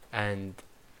 and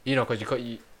because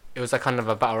it was like kind of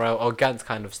a battle royale or Gantz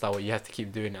kind of style where you have to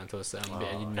keep doing it until a certain bit,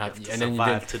 and and then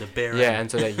you to the bitter end.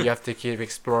 And so that you have to keep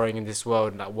exploring in this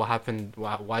world. Like what happened?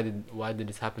 Why did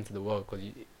this happen to the world? Because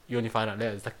you only find out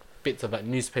later. It's like bits of like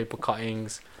newspaper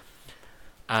cuttings,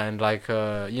 and like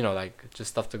like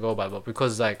just stuff to go by. But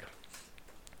because like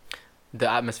the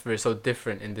atmosphere is so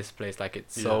different in this place, like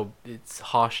it's it's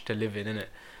harsh to live in, innit?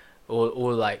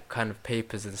 All like kind of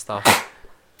papers and stuff.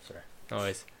 Sorry.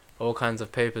 Always. All kinds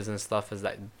of papers and stuff is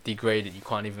like degraded. You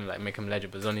can't even like make them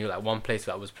legible. There's only like one place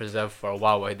that was preserved for a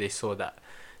while where they saw that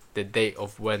the date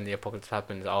of when the apocalypse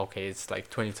happened. Okay, it's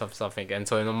like 20 something, and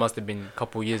so it must have been a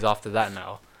couple years after that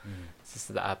now. Since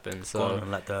that happened. So going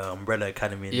on like the Umbrella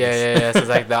Academy. Yeah. So it's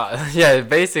like that. Yeah,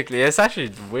 basically, it's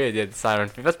actually weird. Yeah, the Siren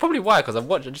thing. That's probably why, because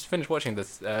I just finished watching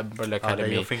this Umbrella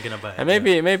Academy. You're thinking about it. And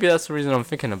maybe that's the reason I'm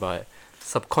thinking about it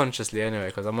subconsciously anyway,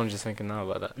 because I'm only just thinking now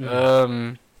about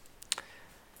that.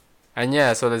 And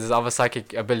yeah, so there's other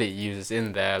psychic ability users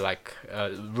in there, like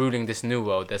ruling this new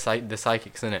world. The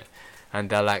psychics in it, and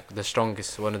they're like the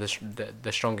strongest, one of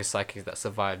the strongest psychics that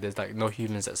survived. There's like no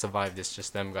humans that survived. It's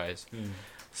just them guys.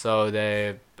 So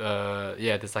they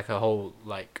there's like a whole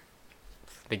like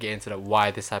they get into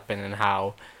why this happened and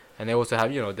how, and they also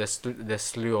have the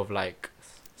slew of like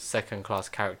second class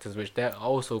characters, which they're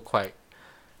also quite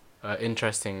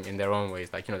interesting in their own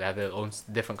ways. Like they have their own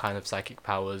different kind of psychic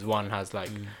powers. One has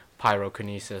like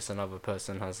pyrokinesis, another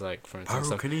person has like, for instance,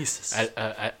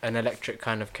 pyrokinesis, an electric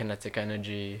kind of kinetic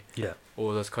energy. Yeah.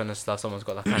 All this kind of stuff. Someone's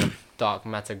got that kind of dark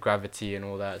matter gravity and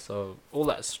all that. So all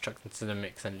that's chucked into the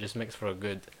mix, and it just makes for a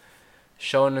good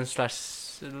shonen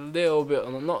 / a little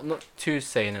bit not too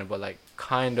seinen, but like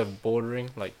kind of bordering,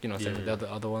 like same with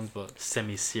the other ones, but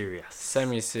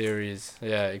semi-series.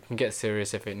 Yeah, it can get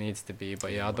serious if it needs to be,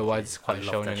 but otherwise it's quite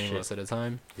shonen most of the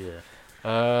time.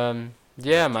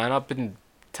 Yeah, man, I've been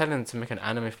telling to make an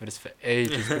anime for this for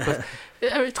ages because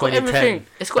it's got everything.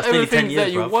 It's got everything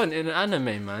that you want in an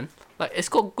anime, man. Like it's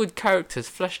got good characters,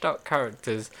 fleshed out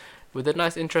characters, with a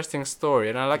nice, interesting story,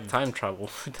 and I like time travel.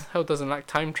 Who the hell doesn't like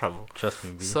time travel? Trust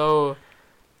me, B. So,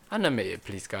 animate it,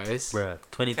 please, guys. Bruh,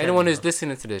 2010. Anyone who's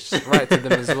listening to this, just write to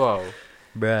them as well.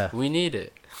 Bruh. We need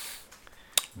it.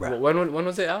 Bruh. When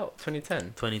was it out?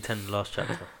 2010. 2010, last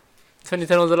chapter.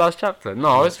 2010 was the last chapter.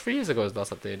 No, it was 3 years ago. It was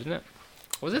last update, didn't it?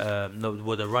 Was it? No,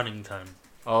 well, the running time.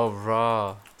 Oh,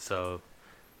 raw. So,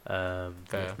 it was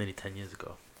nearly 10 years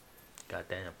ago. God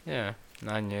damn. Yeah,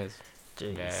 9 years.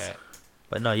 Jeez. Yeah.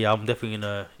 But no, I'm definitely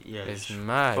gonna. Yeah, it's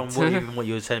mad. From what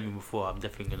you were telling me before, I'm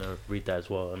definitely gonna read that as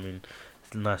well. I mean,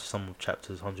 it's nice. Some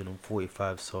chapters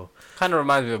 145. So kind of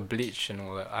reminds me of Bleach and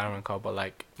all that Iron Car, but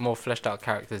like more fleshed out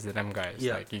characters than them guys.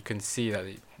 Yeah. Like you can see that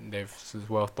they've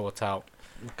well thought out.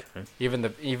 Okay. Even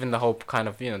the whole kind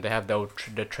of they have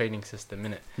the training system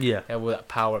in it. Yeah. They have all that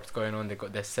power ups going on. They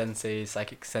got their senseis,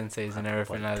 psychic senseis, and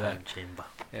everything like that. Chamber.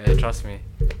 Yeah, trust me.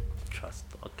 Trust.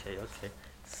 Okay.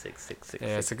 Six.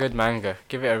 Yeah, it's a good manga.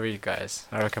 Give it a read, guys.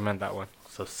 I recommend that one.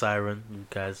 So Siren, you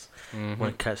guys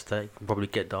want to catch that? You can probably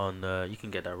get that on. You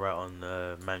can get that right on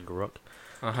Manga Rock.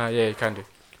 Yeah, you can do.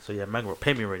 So yeah, Manga Rock,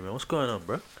 pay me already, man. What's going on,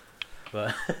 bro?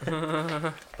 But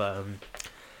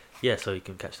yeah, so you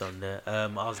can catch that on there. I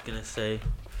was gonna say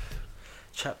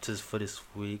chapters for this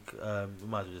week. We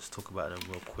might as well just talk about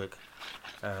them real quick.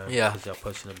 Because they're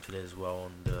posting them today as well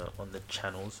on the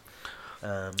channels.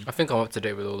 I think I'm up to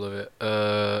date with all of it.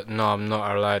 No, I'm not.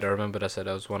 I lied. I remember I said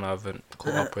that was one I haven't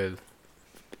caught up with.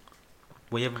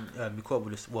 Well, you haven't. You caught up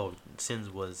with this. Well,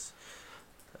 Sins was.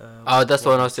 That's the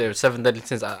one I was saying. 7 Deadly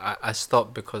Sins. I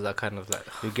stopped because I kind of like.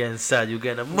 You're getting sad. You're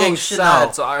getting emotional. Getting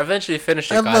sad. So I eventually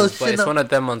finished it, guys. But it's one of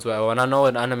them ones where when I know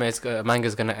an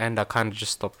manga's gonna end, I kind of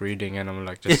just stop reading and I'm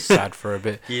like just sad for a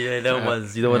bit. Yeah, them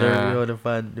ones. You don't want to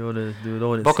find. You don't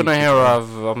want to. Boku no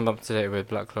Hero. I'm up to date with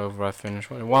Black Clover. I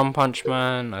finished One Punch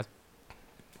Man.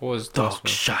 What was Dark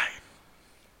Shine?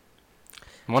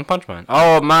 One Punch Man.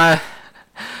 Oh my.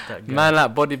 Man,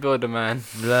 that bodybuilder man.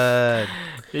 Blood.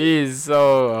 He's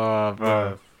so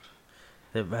bro.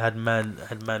 Had man.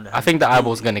 I think the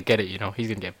eyeball's gonna get it. He's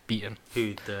gonna get beaten.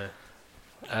 Who the?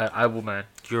 Eyeball Man.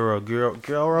 Goro.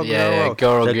 Yeah,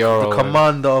 Goro. The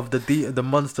commander of the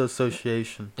Monster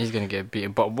Association. He's gonna get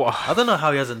beaten, but what? I don't know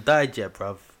how he hasn't died yet,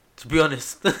 bruv. To be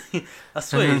honest, I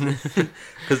swear,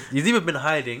 because he's either been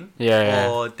hiding,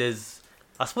 or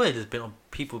I swear there's been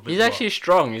people. He's actually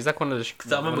strong. He's like one of the.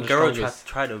 Because I remember Garo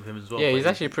tried it with him as well. Yeah, he's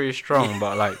actually pretty strong,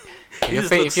 but like,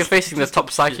 if you're facing the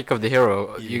top psychic of the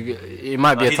hero, it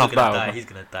might be a tough battle. He's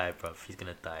gonna die, bruv. He's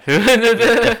gonna die. He's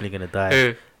definitely gonna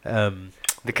die.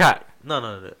 The cat.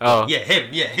 No. Oh. Yeah, him.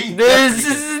 Yeah, he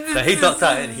ducked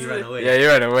out and he ran away. Yeah, he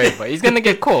ran away, but he's gonna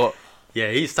get caught.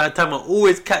 Yeah, Saitama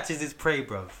always catches his prey,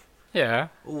 bruv. Yeah.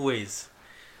 Always.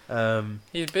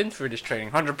 He's been through this training.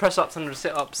 100 press-ups, 100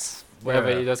 sit-ups,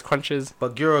 whatever he does, crunches.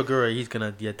 But Guro, he's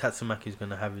gonna, Tatsumaki's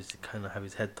gonna have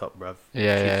his head top, bruv.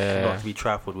 Yeah. Not to be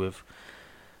trifled with.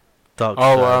 Dark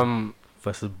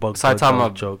versus Bug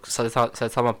Saitama jokes.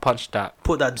 Saitama punched that.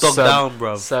 Put that dog down,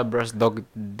 bruv. Cerberus dog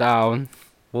down.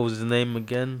 What was his name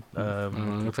again?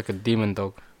 Looks like a demon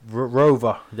dog.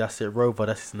 Rover. That's it, Rover.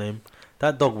 That's his name.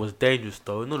 That dog was dangerous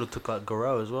though. It nearly took out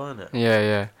Garo as well, innit?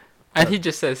 Yeah. And he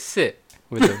just says sit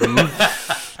with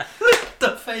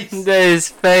the face. There's his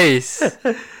face.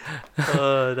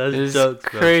 Oh, that's it's jokes,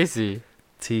 crazy.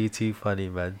 Too funny,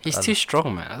 man. He's too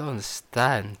strong, man. I don't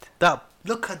understand.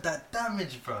 Look at that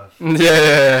damage, bro.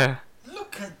 Yeah.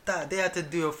 Look at that. They had to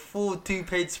do a full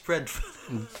 2-page spread.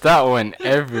 That went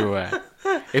everywhere.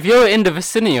 If you're in the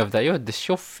vicinity of that, you're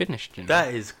finished, you know.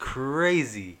 That is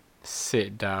crazy.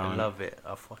 Sit down. I love it.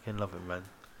 I fucking love it, man.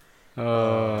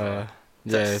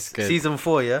 Yeah, it's good. Season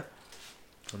 4, yeah?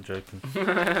 I'm joking.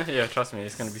 Yeah, trust me,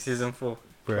 it's gonna be season 4.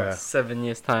 Bruh. 7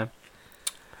 years time.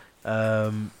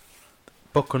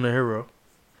 Boku no Hero.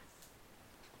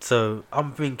 So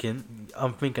I'm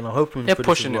hoping they're for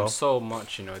pushing this as well. him so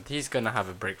much, you know. He's gonna have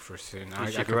a breakthrough soon.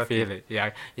 I can feel it.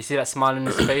 Yeah, you see that smile on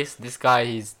his face. This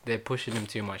guy, they're pushing him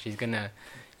too much. He's gonna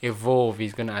evolve.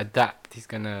 He's gonna adapt. He's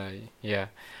gonna I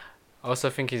also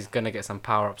think he's gonna get some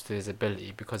power ups to his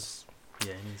ability because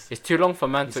it's too long for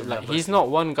man to like. He's not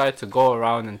one guy to go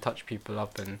around and touch people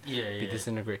up and be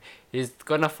disintegrate. He's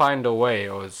gonna find a way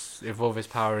or evolve his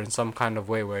power in some kind of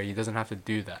way where he doesn't have to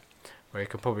do that. Where he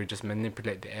can probably just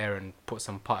manipulate the air and put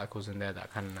some particles in there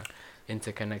that kind of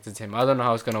interconnected to him. I don't know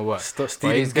how it's gonna work. Stop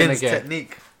stealing Gin's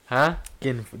technique. Huh?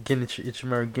 Gin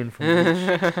Ichimaru Gin from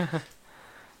Bleach.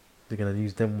 They're gonna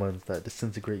use them ones that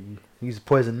disintegrate you. Use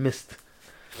poison mist.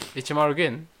 Ichimaru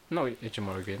Gin? No,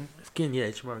 Ichimaru Gin. Gin, yeah,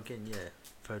 Ichimaru Gin, yeah.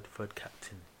 Third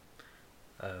captain.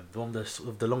 The one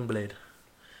with the long blade.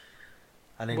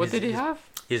 And then what did he have?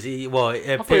 I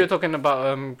thought you were talking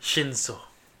about Shinso,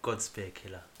 God Spear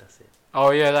Killer. That's it.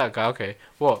 Oh yeah, that guy. Okay.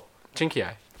 What? Chinky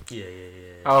Eye. Yeah.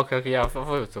 Oh, okay. Yeah, I thought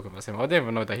you were talking about him. I didn't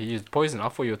even know that he used poison. I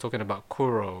thought you were talking about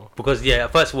Kuro. Because at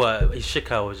first his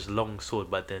Shikai was a long sword,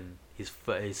 but then his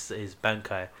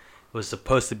Bankai was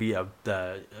supposed to be a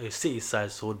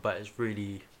city-sized sword, but it's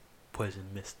really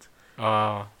poison mist.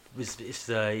 Oh. It's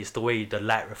the way the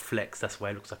light reflects. That's why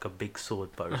it looks like a big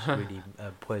sword, but it's really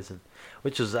poison,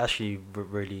 which was actually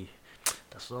really.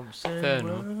 That's what I'm saying.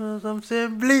 That's what I'm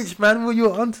saying. Bleach, man. What you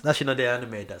on? Actually, no, they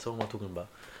animated that. So what am I talking about?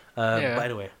 But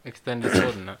anyway, extended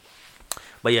sword and that.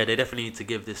 But yeah, they definitely need to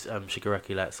give this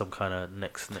Shigaraki like some kind of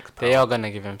next power. They are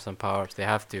gonna give him some power ups. They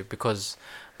have to because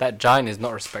that giant is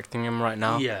not respecting him right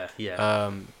now. Yeah.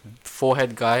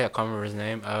 Forehead guy, I can't remember his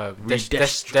name.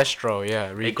 Destro.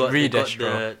 Yeah.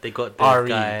 Destro. They got the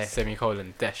guy.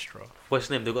 Semicolon Destro. What's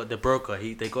his name? They got the broker.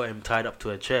 They got him tied up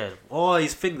to a chair. Oh,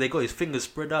 they got his fingers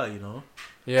spread out. You know.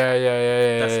 Yeah.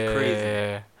 That's crazy.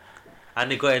 Yeah. And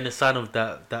they got in the sign of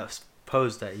that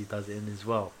pose that he does it in as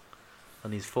well,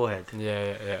 on his forehead.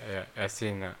 Yeah. I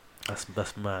seen that.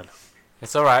 That's mad.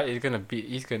 It's alright. He's gonna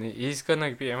beat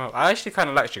him up. I actually kind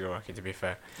of like Shigaraki, to be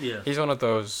fair. Yeah. He's one of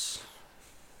those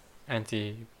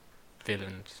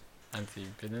anti-villains.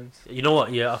 You know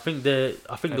what? Yeah, I think the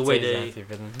way they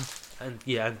anti-villains.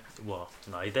 They're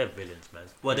villains, man.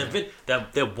 Well,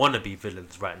 they're wannabe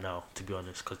villains right now, to be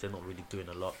honest, because they're not really doing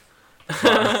a lot.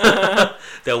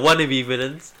 They're wannabe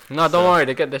villains. No, don't worry.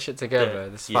 They get their shit together.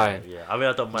 It's fine. Yeah. I mean,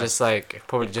 I don't mind. Just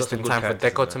in time for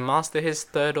Deco to master his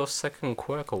third or second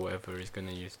quirk or whatever he's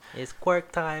gonna use. It's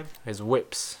quirk time. His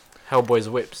whips, Hellboy's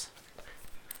whips.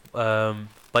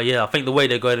 But yeah, I think the way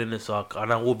they're going in this arc,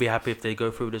 and I will be happy if they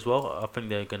go through it as well. I think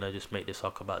they're gonna just make this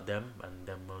arc about them and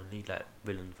them only, like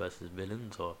villains versus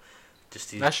villains, or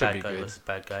just these bad guys versus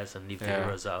bad guys, and leave the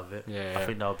heroes out of it. I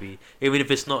think that'll be, even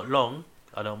if it's not long,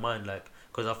 I don't mind, like,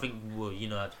 because I think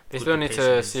they still need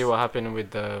to see what happened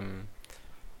with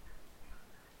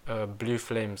Blue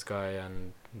Flames guy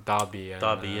and Darby.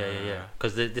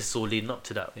 Because this is all leading up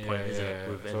to that point, isn't it?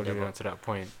 It's all leading up to that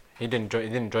point. He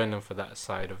didn't join them for that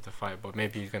side of the fight, but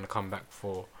maybe he's gonna come back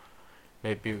for.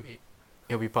 Maybe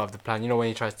he'll be part of the plan. You know when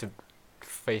he tries to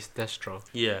face Destro.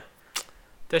 Yeah.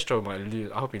 Destro might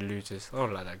lose. I hope he loses. I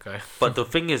don't like that guy. But the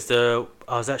thing is, I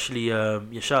was actually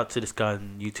shout out to this guy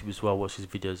on YouTube as well. Watch his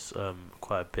videos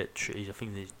quite a bit. I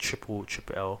think he's triple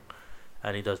L,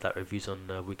 and he does like reviews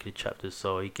on weekly chapters.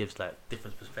 So he gives like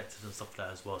different perspectives and stuff like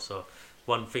that as well. So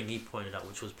one thing he pointed out,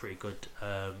 which was pretty good,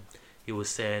 he was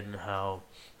saying how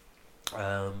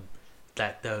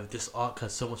like this arc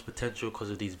has so much potential because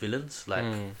of these villains, like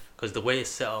because the way it's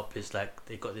set up is like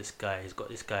they got this guy.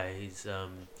 He's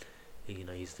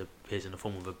he's in the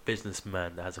form of a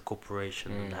businessman that has a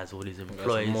corporation and has all these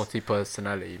employees.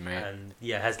 Multi-personality, man. And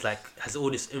has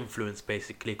all this influence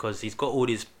basically because he's got all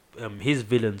these his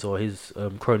villains or his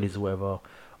cronies or whatever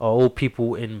are all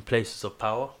people in places of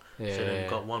power. Yeah. So then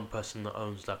you've got one person that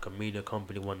owns like a media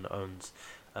company, one that owns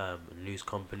a news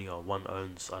company, or one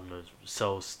owns, I don't know,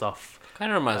 sells stuff.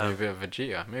 Kind of reminds me a bit of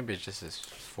Vegeta. Maybe it's just his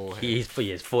forehead. His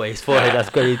forehead. That's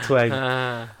got his twang.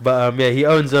 But he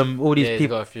owns all these people. He's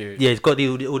got a few. Yeah, he's got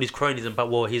all these cronies, and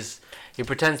he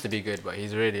pretends to be good, but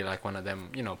he's really like one of them,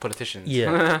 politicians.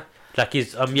 Yeah, like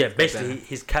he's basically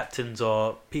his captains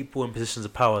are people in positions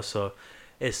of power. So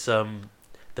it's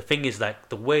the thing is like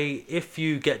the way if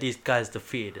you get these guys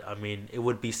defeated, I mean it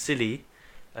would be silly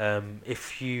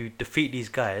if you defeat these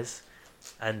guys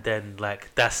and then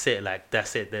that's it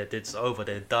that it's over,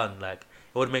 they're done. Like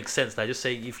it would make sense, like just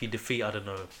say if you defeat, I don't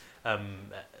know,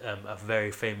 a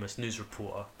very famous news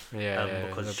reporter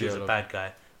because she was a bad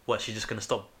guy, she's just gonna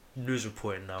stop news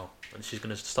reporting now and she's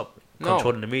gonna stop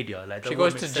controlling the media? Like she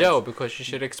goes to jail because she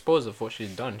should expose of what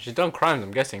she's done. She's done crimes,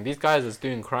 I'm guessing. These guys are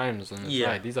doing crimes on the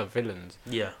side. These are villains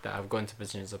that have gone to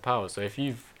positions of power. So if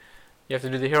you have to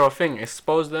do the hero thing,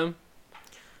 expose them,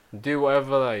 do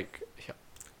whatever,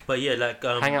 but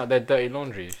hang out their dirty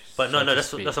laundry. But no,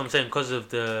 that's what I'm saying, because of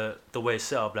the way it's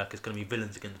set up, like it's gonna be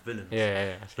villains against villains.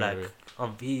 Yeah.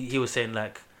 He was saying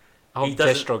like I hope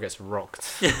Destro gets rocked.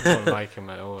 I don't like him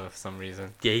at all for some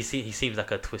reason. Yeah, he seems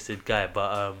like a twisted guy,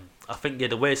 but I think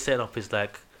the way it's set up is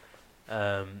like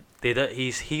he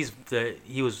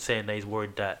was saying that he's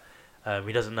worried that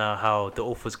he doesn't know how the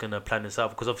author's gonna plan this out,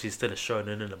 because obviously it's still a show,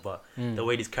 but the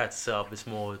way these characters set up is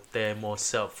they're more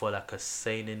set up for like a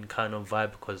seinen kind of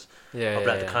vibe because of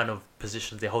the kind of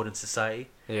positions they hold in society.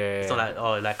 It's not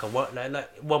like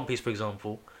like One Piece, for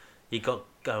example. You got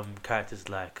characters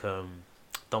like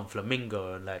Don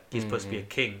Flamingo, and like he's supposed to be a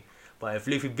king, but if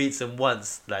Luffy beats him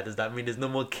once, like does that mean there's no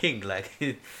more king? Like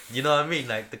you know what I mean?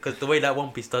 Like because the way that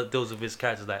One Piece deals with his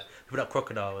characters, like people like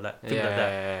Crocodile, like things like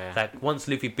that. Like once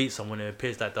Luffy beats someone, it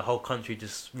appears like the whole country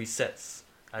just resets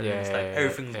and it's like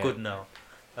everything's good now.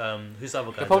 Who's the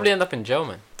other guy? He'll probably end up in jail,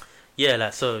 man. Yeah,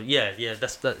 like so.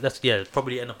 That's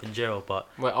probably end up in jail, but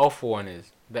where All For One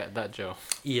is that jail.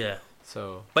 Yeah.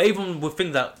 So, but even with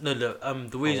things that the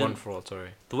reason One For All, sorry.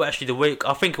 The way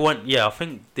I think it went. Yeah, I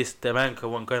think the manga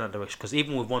won't go in that direction, because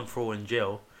even with One For All in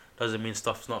jail doesn't mean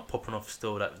stuff's not popping off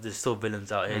still. Like there's still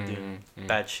villains out here doing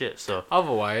bad shit. So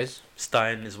otherwise,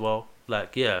 Stein as well.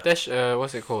 Like what's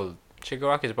it called?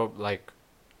 Shigaraki's probably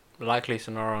likely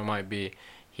scenario might be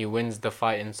he wins the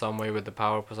fight in some way with the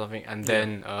power up or something, and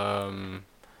then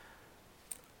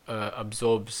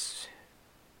absorbs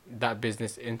that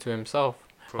business into himself.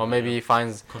 Or maybe he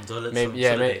finds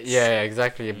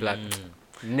exactly. Like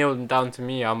kneel down to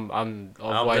me. I'm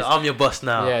your boss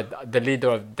now. Yeah, the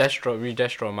leader of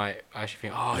Destro might actually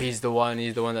think, oh, he's the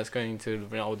one that's going to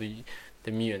bring all the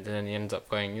mutants, and then he ends up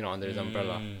going under his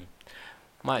umbrella.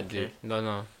 Might do.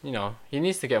 No. He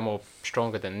needs to get more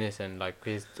stronger than this, and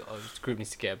his group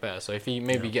needs to get better. So if he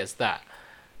maybe gets that,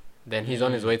 then he's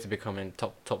on his way to becoming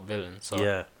top villain. So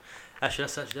yeah, actually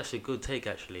that's a good take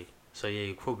actually. So yeah,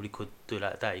 you probably could do it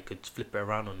like that. You could flip it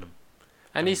around on them.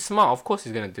 And he's smart. Of course,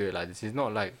 he's gonna do it like this. He's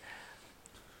not like,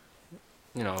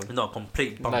 not a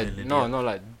complete bum. Not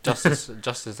like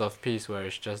justice of peace, where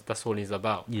it's just that's all he's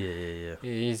about. Yeah.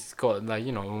 He's got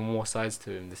more sides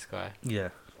to him. This guy. Yeah,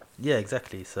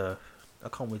 exactly. So I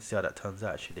can't wait to see how that turns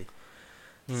out. Actually.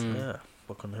 So, yeah.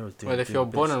 What can heroes do? Well, if you're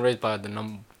born and raised by the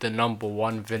number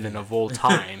one villain of all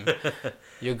time,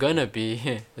 you're gonna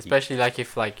be, especially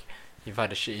if you've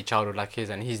had a shitty childhood like his,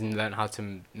 and he's learned how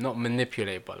to not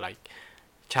manipulate, but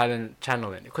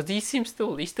channel it. Because he still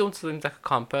seems like a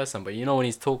calm person, but when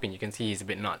he's talking, you can see he's a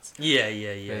bit nuts. Yeah.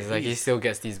 It's he still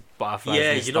gets these butterflies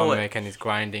in his stomach, and he's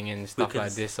grinding and stuff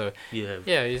like this. So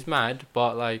yeah, he's mad,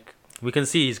 but we can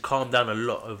see he's calmed down a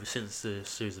lot since the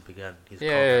series began.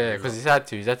 Because he's had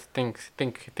to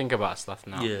think about stuff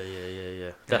now.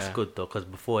 Yeah. That's good though, because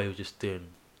before he was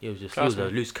a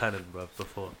loose cannon, bro.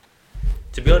 Before.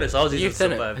 To be honest, I was even You've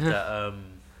seen it. survived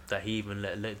that he even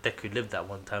let Deku live that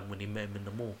one time when he met him in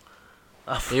the mall.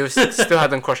 He still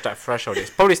hadn't crossed that threshold. He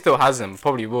probably still hasn't.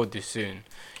 Probably will do soon.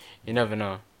 You never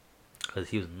know. Because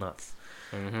he was nuts.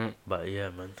 Mm-hmm. But yeah,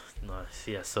 man, nice.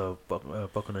 Yeah, so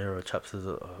Boku no Hero chapters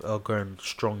are going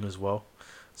strong as well.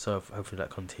 So hopefully that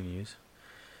continues.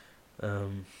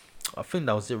 I think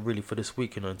that was it really for this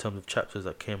week. In terms of chapters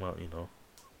that came out.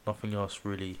 Nothing else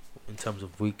really in terms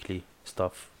of weekly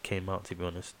stuff came out. To be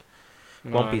honest,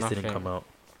 One Piece didn't come out.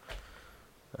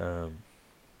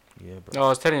 Yeah. But No, I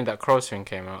was telling you that Crow thing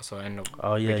came out, so I ended up.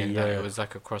 Oh yeah, reading that. It was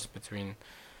like a cross between.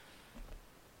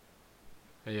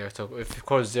 Yeah, so if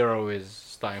Crow Zero is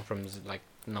starting from like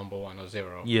number 1 or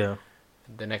 0, Yeah.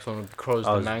 the next one would be Crow's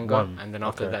the was manga, 1. and then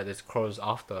after Okay. that there's Crow's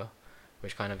After,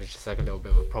 which kind of is just like a little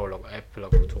bit of a prologue,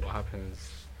 epilogue to what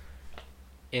happens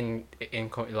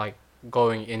like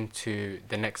going into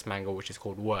the next manga, which is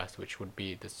called Worth, which would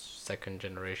be the second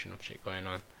generation of shit going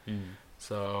on.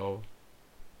 So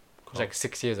it's like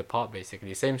 6 years apart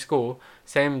basically. Same school,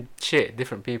 same shit,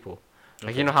 different people.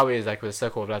 Like, you know how it is, like, with a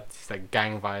circle of that, it's like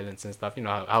gang violence and stuff. You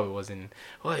know how it was in,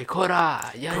 Oi,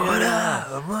 Kora! Yeah.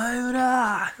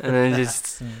 And then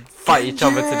just fight each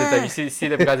other to the death. You see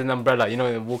them guys in the umbrella,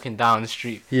 they're walking down the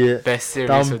street. Yeah. Best series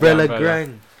The with Umbrella the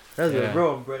Gang. That's Yeah. the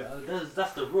Raw Umbrella.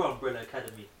 That's the Raw Umbrella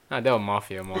Academy. Nah, they were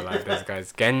mafia more like those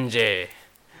guys. Genji.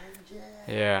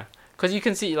 Yeah. Because you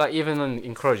can see, like, even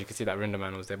in Crows, you can see that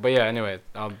Rinderman was there. But yeah, anyway,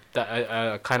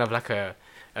 that kind of like a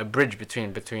bridge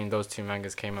between those two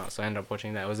mangas came out, so I ended up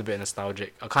watching that. It was a bit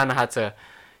nostalgic. I kind of had to,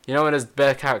 when there's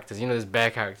bare characters, there's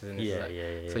bare characters in it.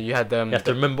 Yeah. So you had them. You have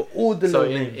to remember all the So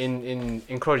little names.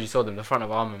 in Crows, you saw them, the front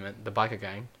of Armament, the biker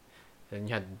gang. Then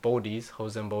you had Boldies,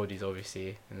 Hosen Boldies,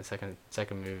 obviously, in the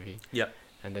second movie. Yeah.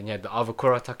 And then you had the other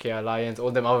Kuratake Alliance,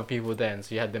 all them other people there, and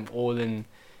so you had them all in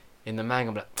the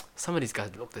manga. But like, some of these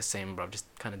guys look the same, bro. Just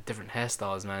kind of different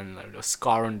hairstyles, man. Like a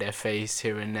scar on their face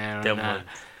here and there. Them and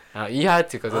that. You had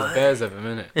to, because there's bears of them,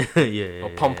 innit? yeah. Or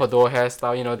pompadour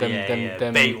hairstyle,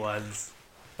 them bait ones.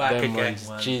 Back them again ones,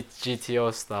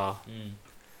 GTO style.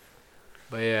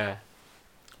 But yeah,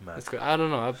 Man. it's good. I don't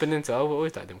know. I've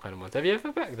always liked them kind of ones. Have you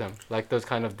ever backed them? Like those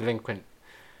kind of delinquent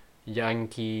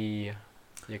Yankee,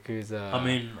 Yakuza. I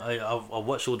mean, I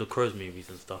watched all the Crows movies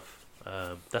and stuff.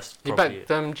 That's You probably backed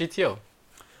GTO?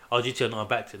 Oh, GTO, no, I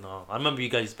backed it, no. I remember you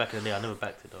guys back in the day, I never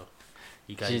backed it, though.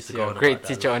 You guys used to go GTO, on great about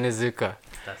that teacher a lot. Onizuka.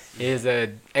 That's He is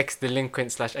a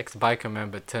ex-delinquent / ex-biker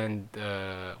member turned,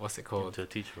 what's it called? into a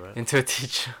teacher, right? Into a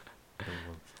teacher.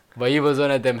 But he was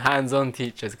one of them hands-on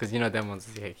teachers, because them ones,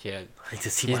 like, yeah. I need to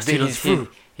see my students through.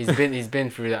 He's been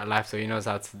through that life, so he knows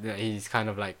how to. He's kind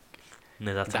of like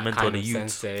No, that's a that mentor kind the of youth.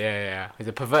 sensei. Yeah. He's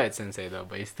a perverted sensei though,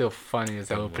 but he's still funny as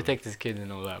hell. Come on. Protect his kids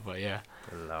and all that. But yeah,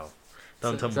 Allow.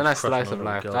 it's a nice slice of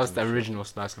life. That was the original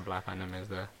slice of life anime. Is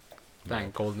the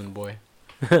dang Golden Boy.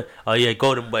 Oh yeah,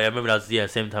 Golden Boy. I remember that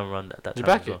was same time around that You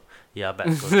time back as well. Yeah, I backed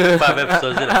it. 5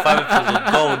 episodes in it. 5 episodes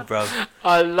of gold, bro.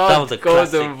 I was love a Golden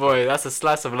classic. Boy. That's a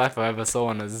slice of life I ever saw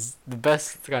on. It's the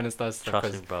best kind of stuff.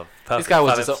 Trust me, bro. This guy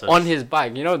was 5 just episodes. on his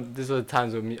bike. These were the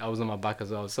times when I was on my bike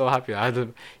as well. I was so happy.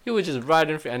 He was just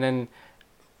riding through and then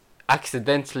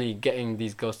accidentally getting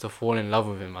these girls to fall in love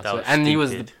with him. That was and he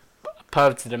was the stupid.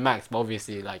 perv to the max, but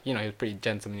obviously, like, he was pretty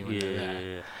gentlemanly when he was there.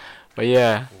 Yeah. But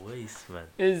yeah, Waste, man.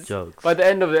 it's, Jokes. by the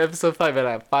end of the episode 5, there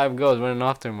were like 5 girls running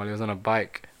after him while he was on a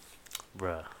bike.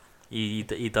 Bruh. He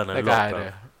done a That lot, guy had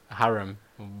bro. a harem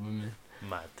of women.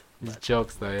 Mad. His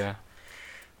jokes though, yeah.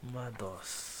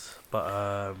 Mados.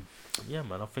 But yeah,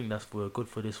 man. I think that's good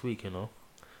for this week.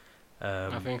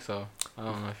 I think so. I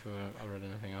don't know if I read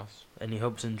anything else. Any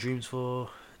hopes and dreams for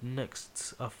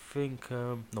next? I think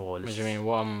no. What do you mean?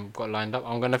 What I'm got lined up?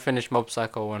 I'm gonna finish Mob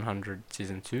Psycho 100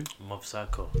 season 2. Mob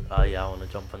Psycho. Oh yeah, I want to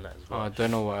jump on that as well. I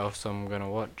don't know what else I'm gonna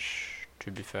watch.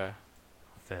 To be fair,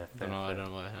 Fair. I don't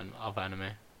know what other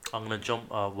anime. I'm gonna jump.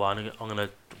 Well, I'm gonna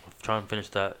try and finish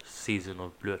that season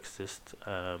of Blue Exorcist.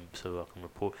 So I can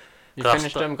report. You Cause I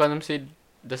finished sta- them Gundam Seed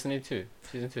Destiny 2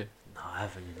 season 2. No, I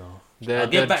haven't. The, I'll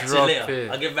get back to it later.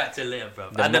 it. I'll get back to it later, bro.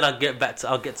 The And then I'll get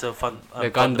to fun. The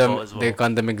Thunderbolt as well. the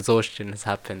Gundam exhaustion has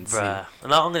happened. Bruh.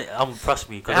 And I'm trust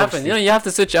me. It 'Cause happens. obviously- You have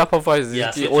to switch it up, otherwise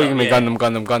Yeah, switch or you up, can be yeah.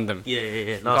 Gundam. Yeah.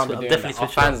 You No, can't be I'm doing definitely that. Our switching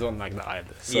fans up. don't like that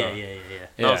either. So. Yeah. No,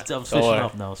 Yeah, I'm switching don't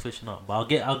up now. I'm switching up, but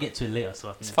I'll get to it later. So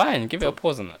I can. It's fine. Give it a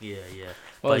pause on that. Yeah.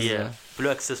 What But was yeah, that? Blue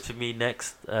Exorcist for me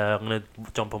next. I'm gonna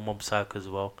jump on Mob Psycho as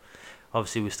well.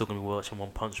 Obviously, we're still gonna be watching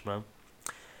One Punch Man.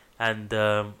 And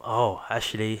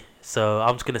actually, so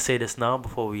I'm just gonna say this now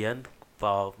before we end.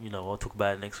 But I'll talk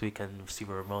about it next week and see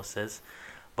what Ramel says.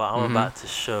 But I'm about to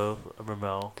show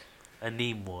Ramel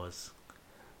Anime Wars,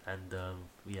 and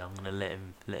I'm gonna let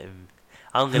him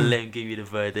I'm gonna let him give you the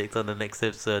verdict on the next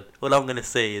episode. All I'm gonna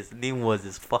say is Neem Wars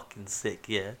is fucking sick.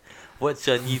 Yeah, watch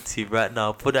it on YouTube right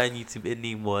now. Put it on YouTube in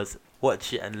Neem Wars.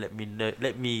 Watch it and let me know.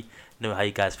 Let me know how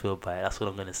you guys feel about it. That's what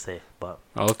I'm gonna say. But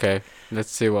okay, let's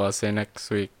see what I'll say next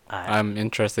week. Alright. I'm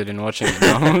interested in watching it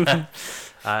now.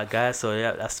 Alright, guys. So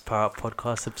yeah, that's Power Up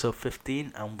Podcast episode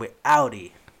 15, and we're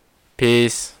outie.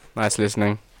 Peace. Nice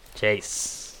listening.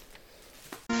 Chase.